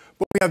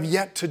 But we have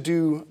yet to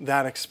do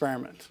that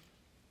experiment.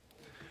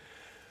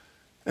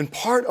 And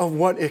part of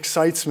what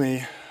excites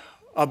me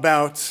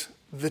about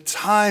the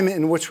time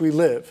in which we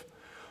live,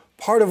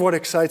 part of what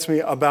excites me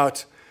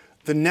about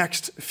the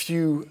next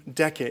few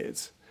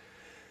decades,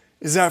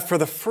 is that for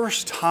the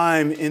first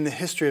time in the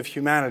history of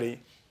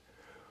humanity,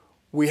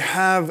 we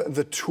have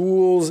the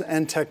tools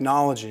and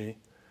technology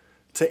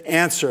to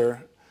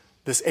answer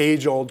this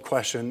age-old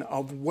question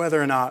of whether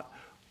or not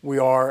we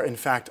are, in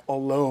fact,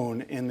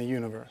 alone in the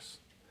universe.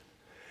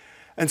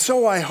 And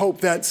so I hope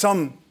that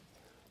some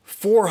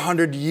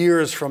 400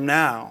 years from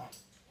now,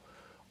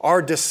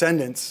 our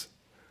descendants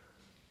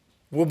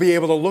will be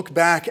able to look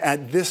back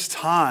at this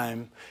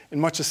time in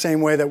much the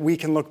same way that we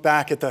can look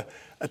back at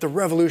the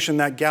revolution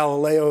that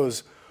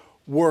Galileo's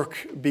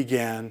work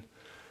began.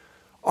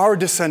 Our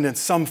descendants,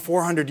 some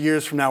 400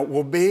 years from now,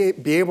 will be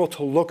able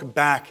to look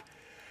back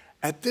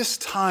at this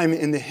time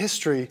in the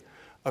history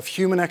of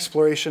human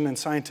exploration and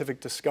scientific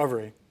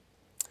discovery.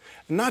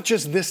 And not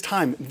just this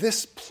time,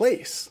 this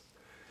place,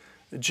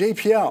 the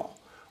JPL,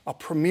 a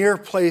premier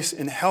place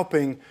in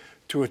helping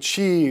to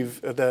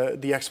achieve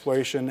the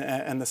exploration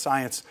and the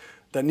science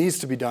that needs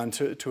to be done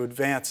to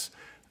advance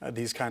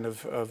these kind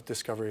of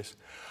discoveries.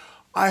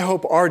 I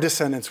hope our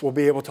descendants will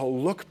be able to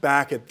look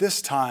back at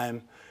this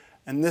time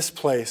and this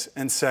place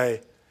and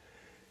say,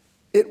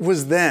 it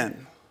was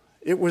then,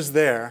 it was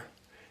there,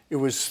 it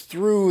was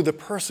through the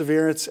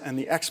perseverance and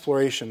the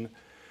exploration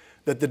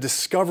that the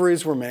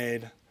discoveries were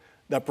made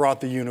that brought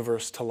the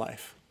universe to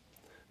life.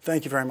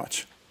 Thank you very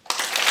much.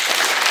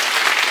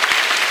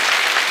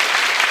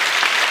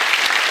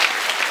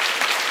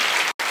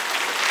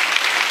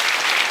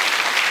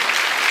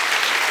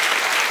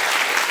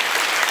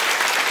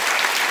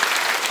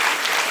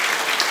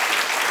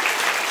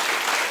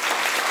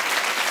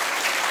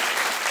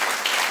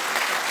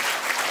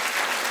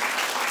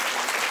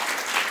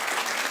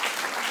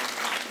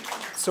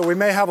 So we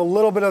may have a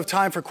little bit of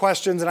time for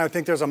questions, and I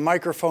think there's a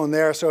microphone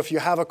there. So if you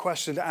have a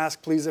question to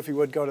ask, please, if you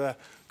would, go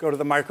to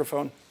the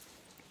microphone.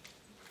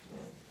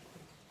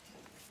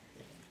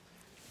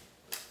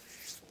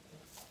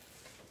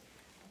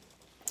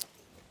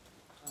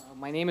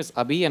 My name is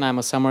Abhi, and I'm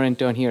a summer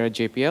intern here at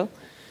JPL.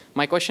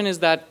 My question is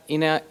that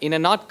in a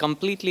not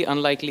completely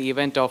unlikely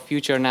event of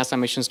future NASA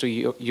missions to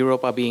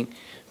Europa being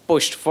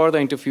pushed further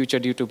into future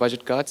due to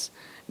budget cuts,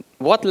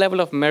 what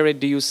level of merit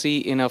do you see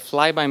in a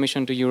flyby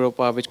mission to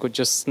Europa which could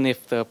just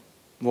sniff the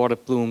water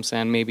plumes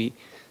and maybe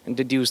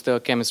deduce the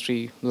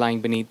chemistry lying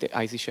beneath the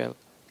icy shell?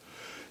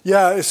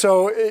 Yeah,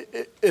 so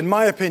in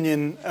my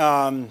opinion,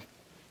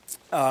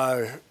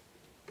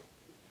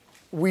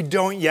 we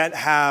don't yet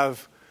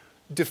have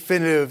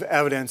definitive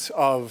evidence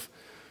of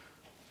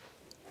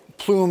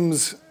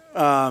plumes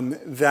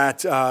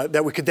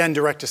that we could then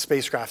direct a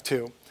spacecraft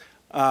to.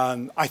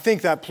 I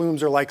think that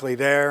plumes are likely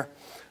there.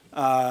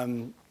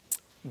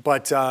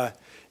 But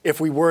if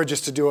we were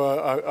just to do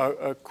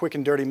a quick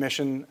and dirty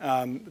mission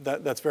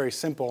that's very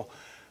simple,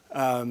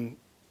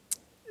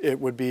 it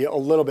would be a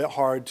little bit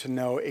hard to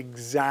know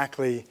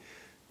exactly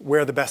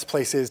where the best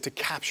place is to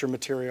capture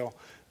material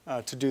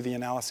to do the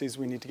analyses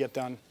we need to get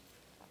done.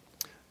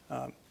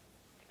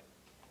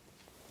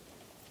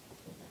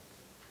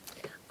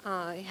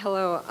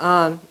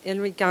 Hello.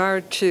 In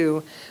regard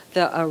to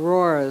the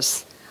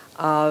auroras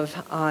of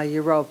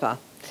Europa,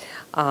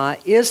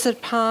 is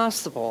it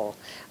possible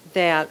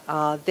that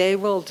they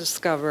will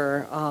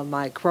discover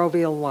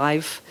microbial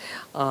life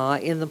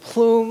in the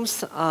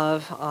plumes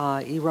of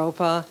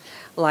Europa,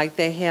 like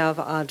they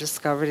have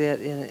discovered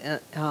it in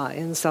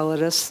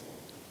Enceladus?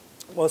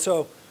 Well,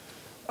 so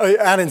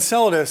at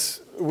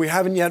Enceladus, we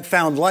haven't yet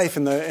found life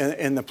in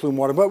the plume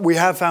water, but we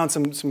have found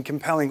some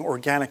compelling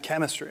organic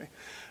chemistry.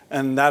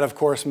 And that, of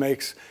course,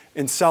 makes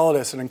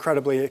Enceladus an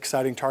incredibly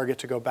exciting target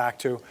to go back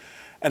to.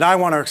 And I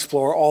want to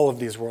explore all of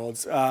these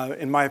worlds.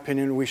 In my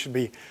opinion, we should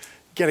be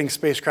getting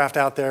spacecraft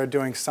out there,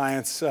 doing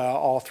science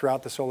all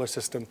throughout the solar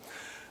system.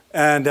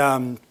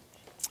 And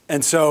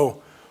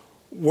so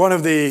one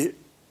of the,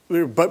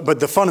 but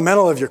the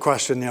fundamental of your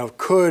question,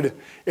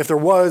 if there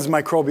was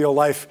microbial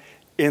life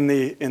in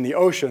the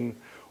ocean,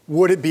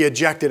 would it be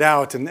ejected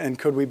out,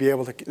 and would we be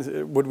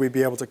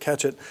able to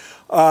catch it?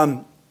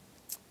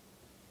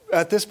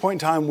 At this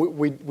point in time,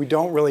 we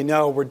don't really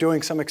know. We're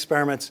doing some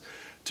experiments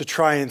to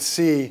try and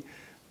see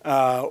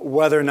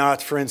whether or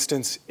not, for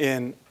instance,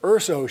 in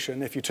Earth's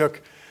ocean, if you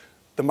took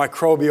the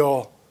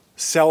microbial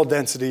cell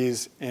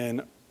densities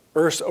in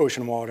Earth's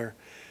ocean water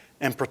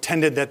and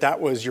pretended that that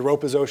was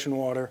Europa's ocean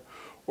water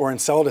or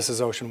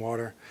Enceladus's ocean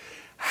water,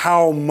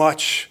 how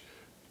much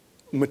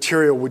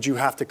material would you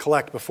have to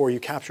collect before you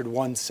captured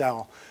one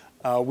cell?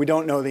 We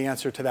don't know the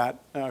answer to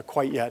that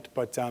quite yet,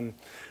 but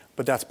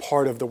that's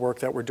part of the work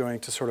that we're doing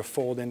to sort of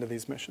fold into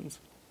these missions.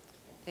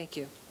 Thank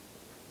you.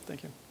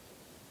 Thank you.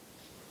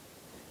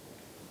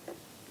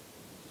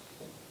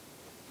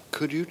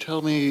 Could you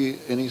tell me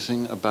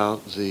anything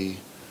about the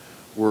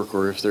work,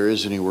 or if there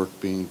is any work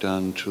being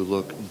done to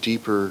look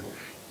deeper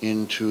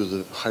into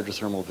the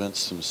hydrothermal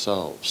vents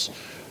themselves?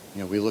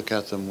 We look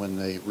at them when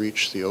they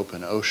reach the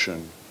open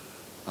ocean.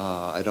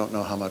 I don't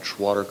know how much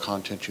water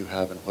content you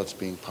have and what's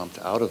being pumped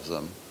out of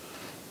them,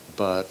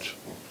 but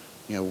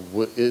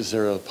is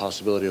there a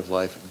possibility of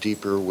life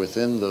deeper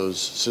within those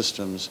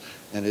systems,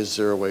 and is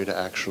there a way to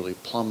actually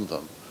plumb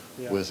them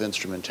with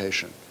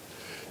instrumentation?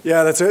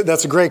 Yeah,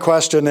 that's a great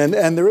question,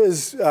 and there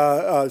is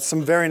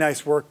some very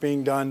nice work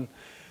being done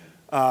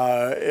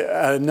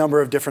at a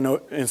number of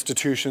different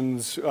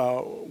institutions,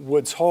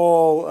 Woods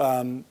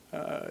Hole,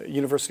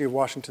 University of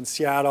Washington,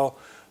 Seattle,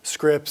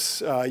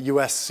 Scripps,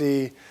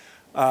 USC,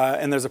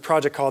 and there's a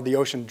project called the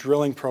Ocean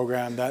Drilling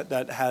Program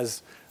that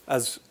has,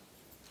 as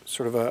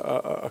sort of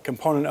a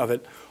component of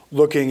it,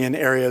 looking in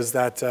areas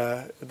that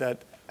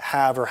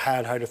have or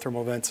had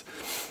hydrothermal vents.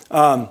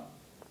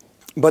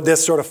 But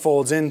this sort of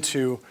folds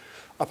into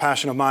a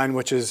passion of mine,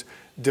 which is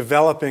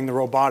developing the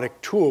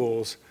robotic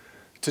tools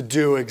to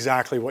do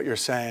exactly what you're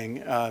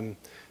saying,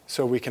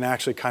 so we can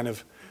actually kind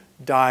of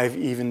dive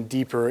even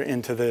deeper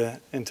into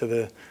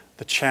the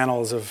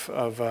channels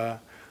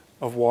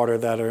of water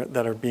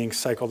that are being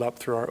cycled up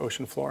through our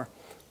ocean floor.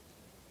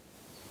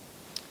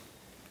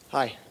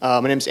 Hi,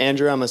 my name's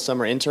Andrew. I'm a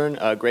summer intern.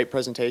 Great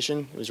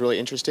presentation. It was really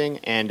interesting,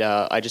 and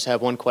I just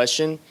have one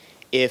question.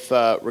 If,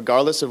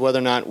 regardless of whether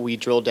or not we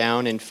drill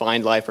down and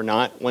find life or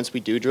not, once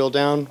we do drill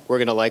down, we're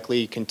going to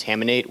likely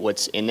contaminate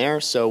what's in there.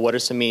 So what are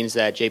some means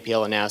that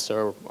JPL and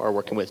NASA are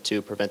working with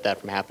to prevent that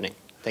from happening?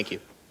 Thank you.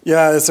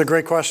 Yeah, it's a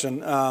great question.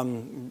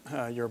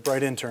 You're a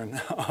bright intern.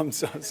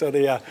 So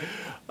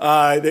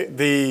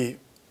the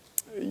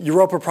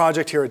Europa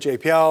project here at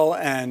JPL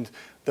and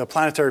the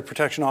Planetary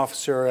Protection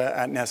Officer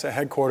at NASA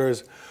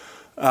headquarters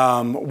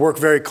work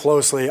very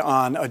closely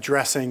on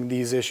addressing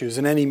these issues.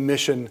 And any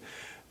mission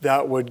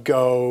that would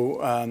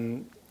go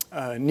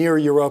near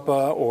Europa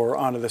or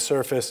onto the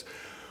surface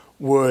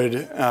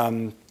would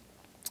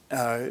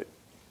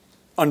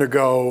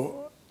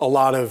undergo a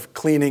lot of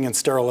cleaning and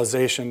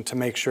sterilization to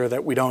make sure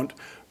that we don't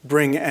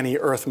bring any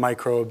Earth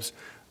microbes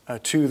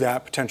to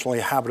that potentially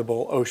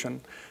habitable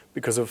ocean.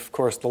 Because, of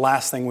course, the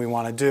last thing we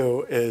want to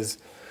do is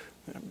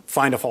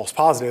find a false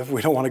positive.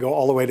 We don't want to go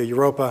all the way to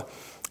Europa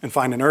and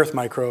find an Earth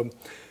microbe.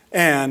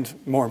 And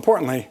more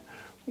importantly,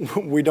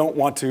 we don't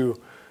want to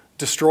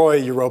destroy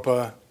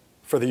Europa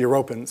for the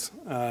Europans.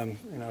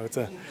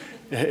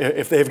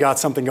 If they've got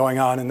something going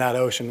on in that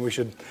ocean, we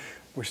should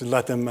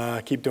let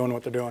them keep doing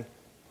what they're doing.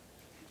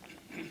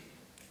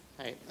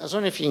 Hi. I was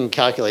wondering if you can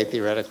calculate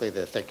theoretically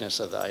the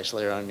thickness of the ice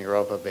layer on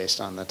Europa based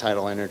on the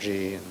tidal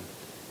energy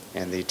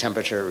and the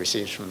temperature it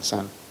receives from the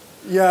sun.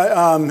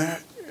 Yeah,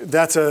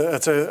 that's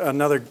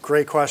another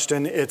great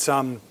question.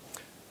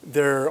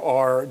 There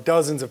are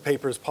dozens of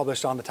papers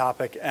published on the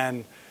topic,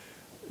 and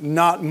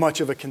not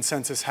much of a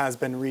consensus has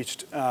been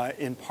reached,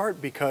 in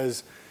part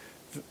because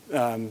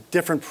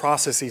different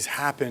processes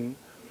happen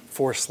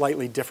for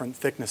slightly different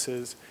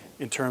thicknesses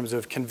in terms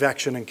of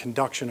convection and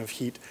conduction of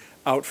heat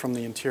out from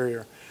the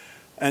interior.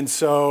 And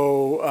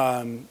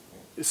so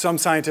some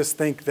scientists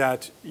think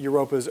that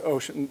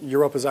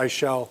Europa's ice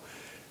shell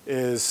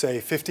is, say,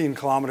 15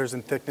 kilometers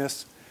in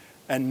thickness,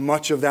 and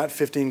much of that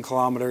 15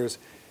 kilometers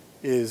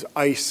is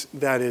ice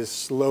that is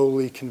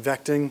slowly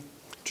convecting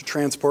to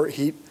transport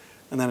heat,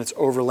 and then it's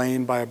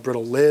overlain by a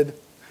brittle lid.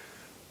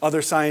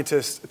 Other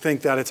scientists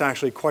think that it's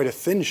actually quite a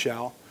thin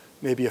shell,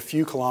 maybe a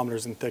few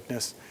kilometers in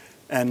thickness,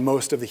 and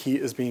most of the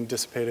heat is being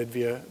dissipated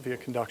via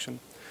conduction.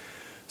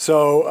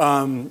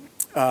 So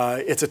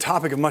it's a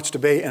topic of much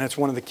debate, and it's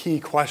one of the key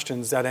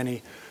questions that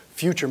any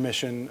future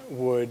mission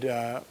would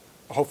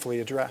hopefully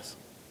address.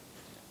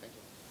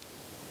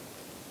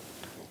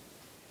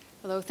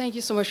 Hello, thank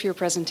you so much for your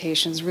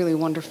presentations, really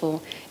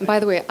wonderful. And by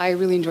the way, I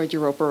really enjoyed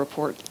your Europa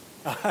report.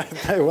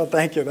 Well,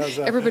 thank you. That was,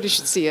 Everybody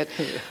should see it.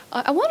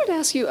 I wanted to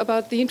ask you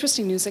about the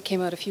interesting news that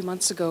came out a few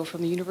months ago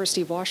from the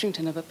University of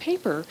Washington of a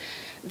paper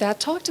that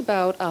talked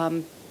about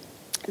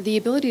the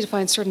ability to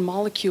find certain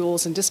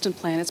molecules in distant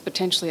planets,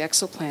 potentially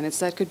exoplanets,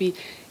 that could be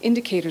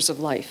indicators of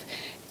life.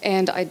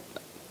 And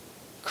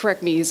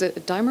correct me, is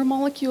it dimer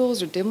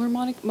molecules or Daimler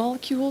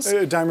molecules?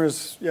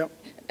 Dimers, yep.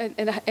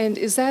 And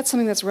is that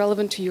something that's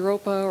relevant to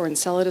Europa or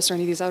Enceladus or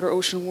any of these outer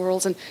ocean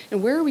worlds? And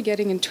where are we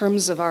getting in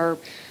terms of our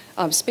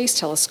space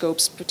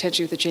telescopes,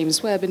 potentially with the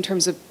James Webb, in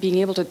terms of being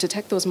able to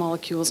detect those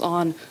molecules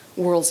on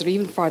worlds that are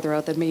even farther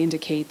out that may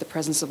indicate the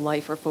presence of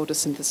life or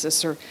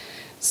photosynthesis or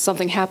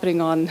something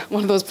happening on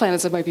one of those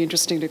planets that might be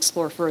interesting to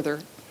explore further?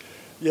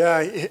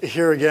 Yeah,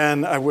 here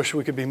again, I wish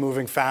we could be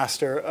moving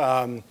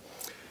faster.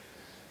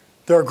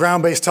 There are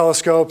ground-based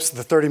telescopes,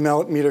 the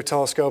 30-meter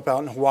telescope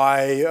out in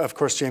Hawaii, of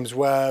course, James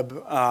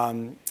Webb,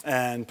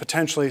 and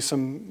potentially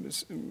some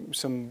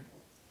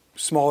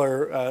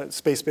smaller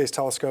space-based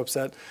telescopes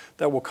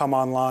that will come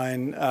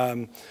online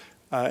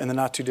in the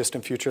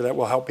not-too-distant future that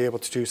will help be able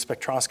to do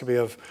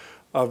spectroscopy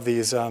of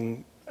these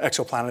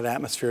exoplanet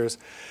atmospheres.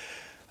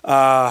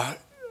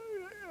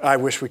 I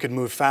wish we could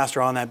move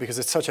faster on that because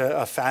it's such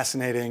a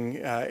fascinating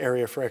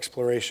area for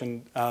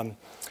exploration.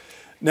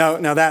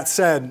 Now that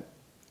said,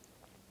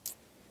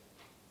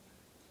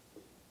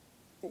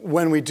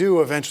 when we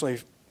do eventually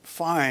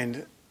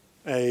find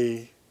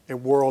a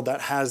world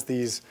that has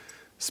these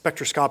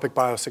spectroscopic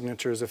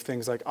biosignatures of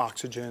things like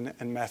oxygen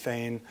and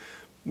methane,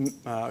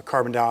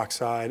 carbon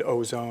dioxide,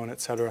 ozone, et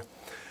cetera,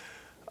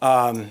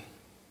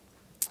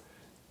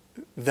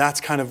 that's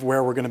kind of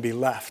where we're going to be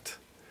left.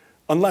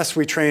 Unless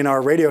we train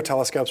our radio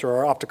telescopes or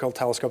our optical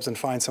telescopes and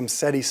find some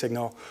SETI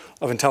signal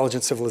of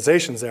intelligent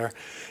civilizations there.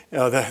 You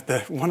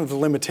know, one of the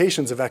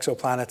limitations of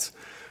exoplanets,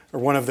 or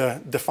one of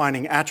the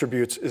defining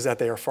attributes, is that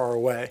they are far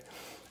away.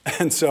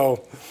 And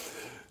so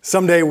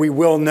someday we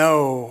will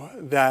know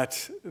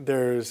that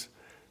there's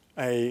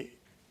a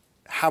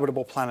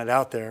habitable planet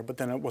out there, but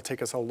then it will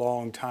take us a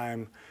long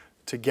time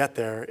to get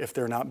there if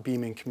they're not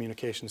beaming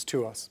communications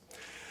to us.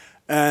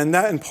 And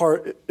that in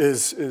part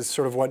is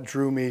sort of what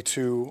drew me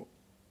to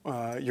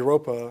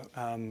Europa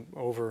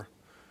over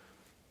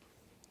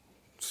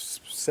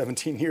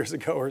 17 years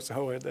ago or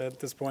so at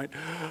this point,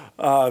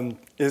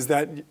 is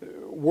that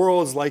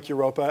worlds like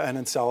Europa and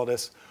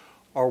Enceladus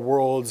are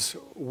worlds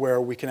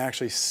where we can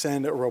actually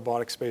send a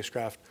robotic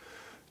spacecraft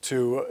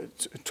to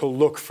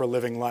look for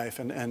living life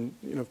and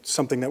you know,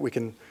 something that we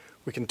can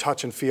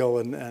touch and feel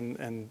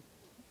and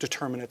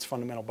determine its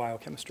fundamental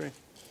biochemistry.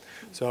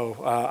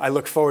 So I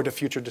look forward to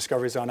future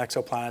discoveries on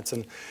exoplanets,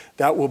 and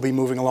that will be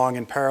moving along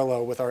in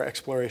parallel with our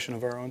exploration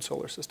of our own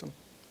solar system.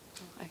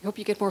 I hope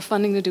you get more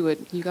funding to do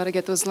it. You got to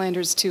get those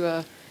landers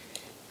to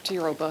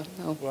Europa.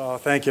 Oh. Well,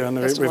 thank you, and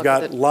we've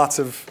got lots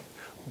of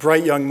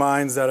bright young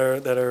minds that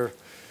are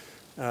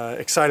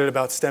excited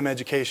about STEM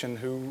education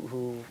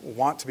who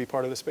want to be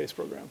part of the space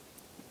program.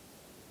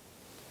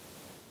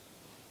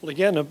 Well,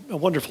 again, a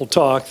wonderful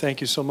talk.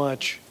 Thank you so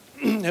much.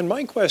 And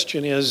my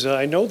question is,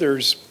 I know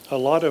there's a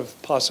lot of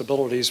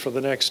possibilities for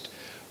the next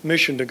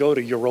mission to go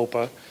to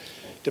Europa,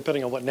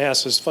 depending on what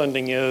NASA's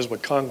funding is,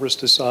 what Congress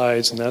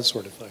decides, and that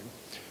sort of thing,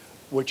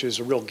 which is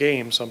a real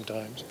game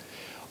sometimes.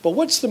 But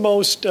what's the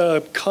most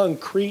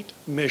concrete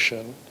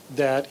mission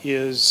that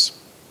is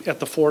at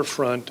the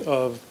forefront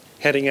of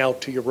heading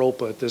out to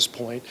Europa at this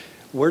point?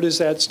 Where does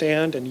that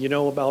stand? And you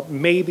know about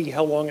maybe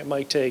how long it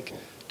might take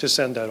to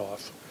send that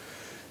off?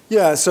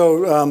 Yeah,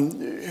 so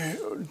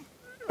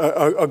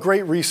a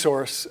great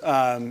resource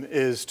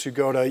is to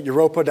go to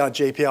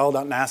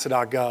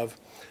europa.jpl.nasa.gov,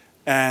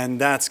 and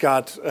that's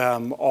got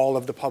all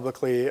of the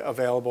publicly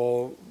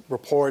available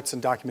reports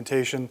and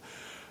documentation.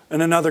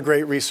 And another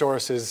great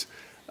resource is,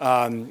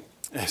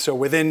 so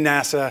within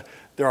NASA,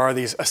 there are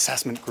these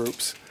assessment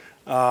groups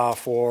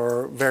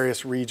for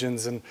various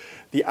regions, and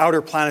the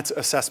Outer Planets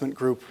Assessment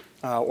Group,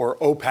 or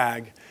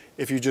OPAG,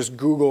 if you just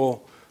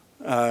Google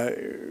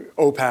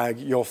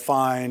OPAG, you'll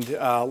find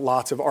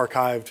lots of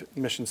archived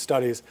mission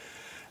studies.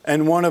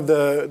 And one of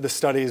the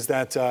studies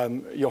that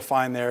you'll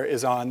find there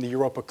is on the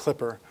Europa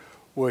Clipper,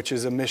 which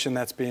is a mission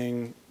that's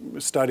being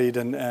studied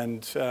and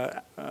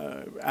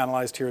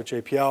analyzed here at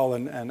JPL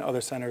and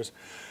other centers.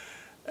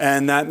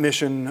 And that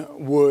mission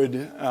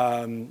would,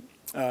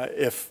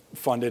 if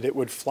funded, it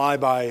would fly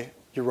by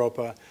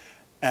Europa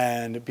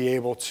and be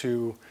able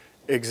to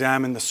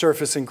examine the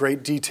surface in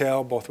great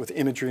detail, both with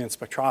imagery and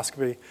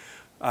spectroscopy.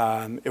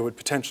 It would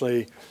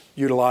potentially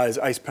utilize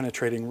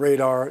ice-penetrating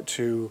radar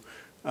to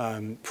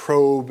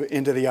probe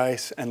into the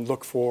ice and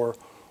look for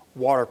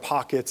water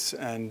pockets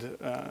and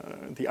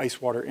the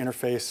ice-water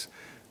interface.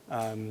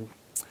 And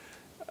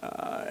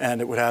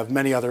it would have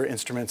many other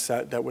instruments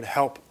that would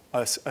help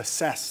us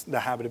assess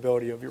the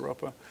habitability of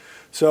Europa.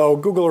 So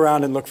Google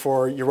around and look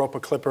for Europa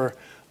Clipper,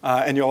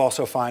 and you'll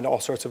also find all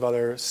sorts of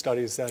other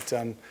studies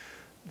that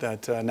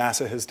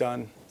NASA has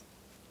done.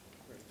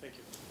 Great, thank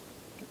you.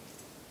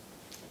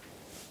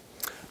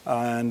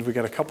 And we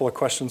got a couple of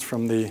questions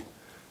from the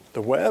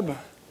web.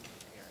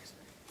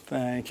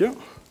 Thank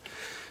you.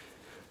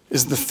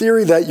 is the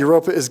theory that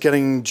Europa is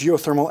getting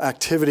geothermal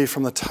activity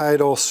from the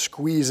tidal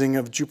squeezing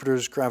of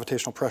Jupiter's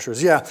gravitational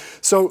pressures. Yeah,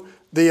 so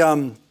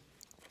the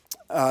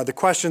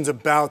question's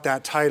about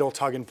that tidal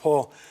tug and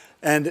pull,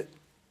 and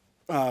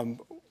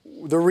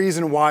the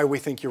reason why we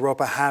think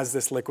Europa has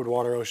this liquid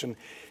water ocean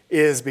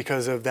is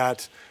because of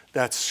that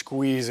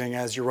squeezing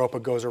as Europa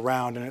goes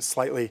around in its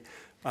slightly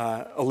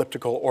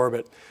elliptical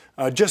orbit.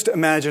 Just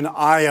imagine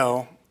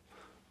Io,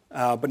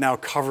 but now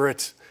cover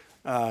it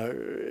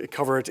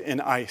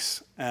in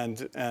ice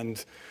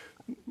and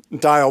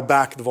dial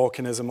back the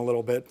volcanism a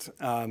little bit.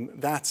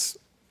 That's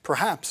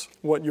perhaps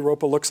what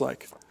Europa looks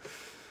like.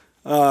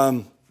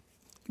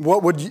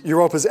 What would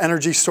Europa's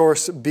energy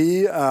source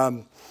be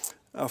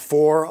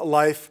for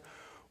life?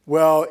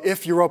 Well,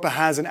 if Europa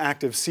has an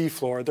active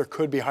seafloor, there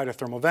could be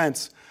hydrothermal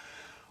vents.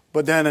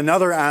 But then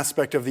another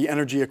aspect of the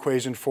energy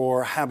equation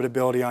for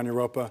habitability on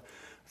Europa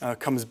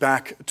comes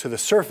back to the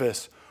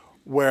surface,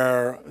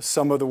 where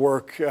some of the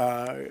work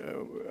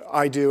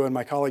I do and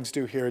my colleagues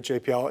do here at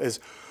JPL is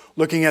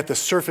looking at the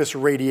surface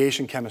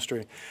radiation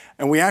chemistry.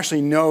 And we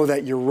actually know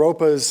that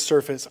Europa's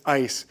surface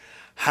ice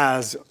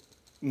has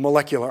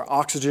molecular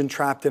oxygen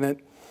trapped in it.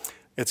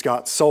 It's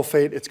got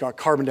sulfate, it's got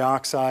carbon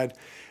dioxide,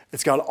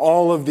 it's got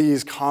all of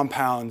these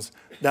compounds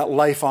that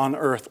life on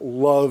Earth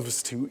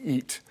loves to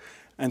eat.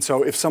 And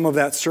so if some of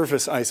that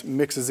surface ice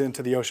mixes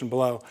into the ocean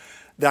below,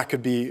 that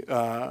could be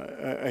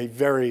a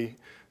very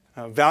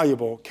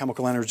valuable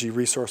chemical energy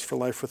resource for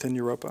life within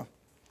Europa.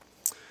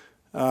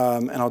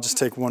 And I'll just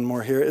take one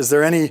more here. Is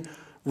there any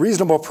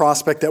reasonable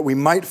prospect that we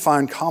might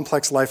find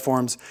complex life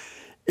forms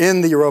in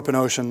the European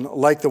Ocean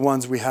like the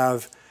ones we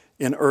have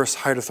in Earth's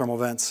hydrothermal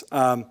vents?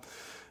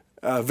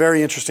 A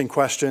very interesting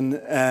question.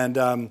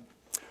 And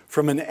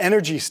from an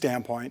energy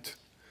standpoint,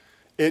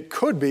 it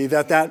could be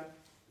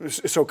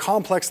so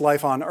complex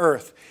life on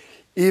Earth,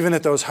 even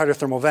at those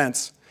hydrothermal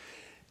vents,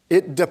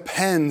 it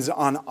depends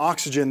on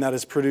oxygen that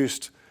is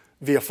produced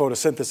via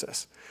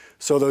photosynthesis.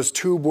 So those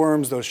tube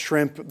worms, those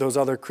shrimp, those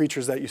other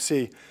creatures that you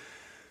see,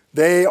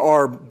 they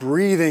are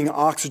breathing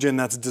oxygen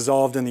that's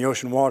dissolved in the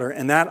ocean water,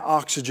 and that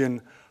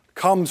oxygen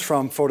comes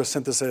from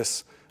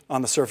photosynthesis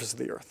on the surface of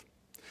the Earth.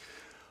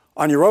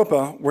 On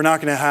Europa, we're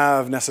not going to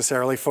have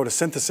necessarily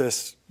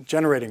photosynthesis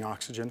generating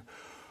oxygen,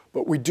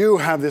 but we do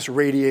have this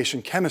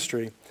radiation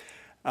chemistry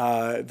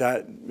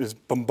that is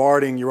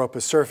bombarding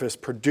Europa's surface,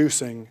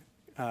 producing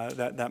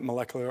that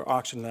molecular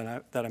oxygen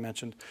that I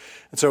mentioned.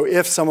 And so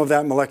if some of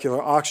that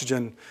molecular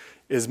oxygen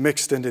is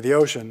mixed into the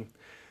ocean,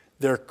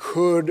 there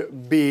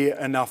could be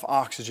enough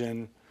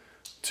oxygen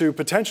to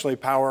potentially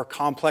power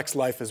complex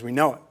life as we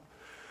know it.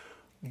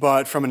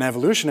 But from an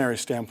evolutionary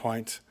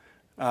standpoint,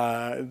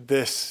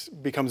 this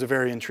becomes a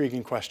very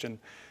intriguing question.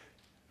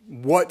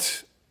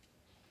 What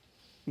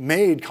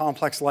made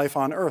complex life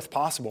on Earth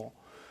possible?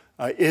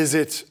 Is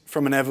it,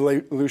 from an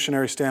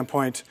evolutionary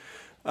standpoint,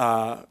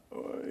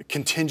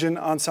 contingent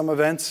on some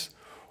events,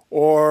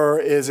 or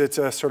is it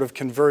a sort of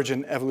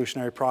convergent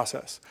evolutionary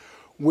process?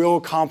 Will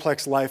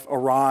complex life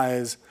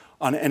arise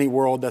on any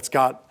world that's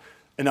got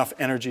enough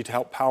energy to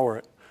help power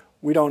it?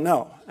 We don't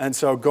know. And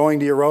so going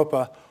to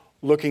Europa,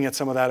 looking at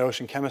some of that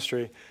ocean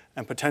chemistry,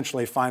 and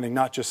potentially finding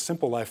not just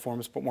simple life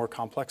forms, but more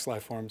complex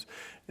life forms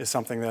is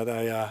something that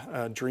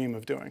I dream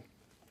of doing.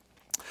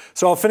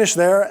 So I'll finish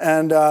there,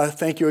 and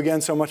thank you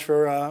again so much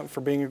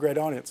for being a great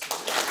audience.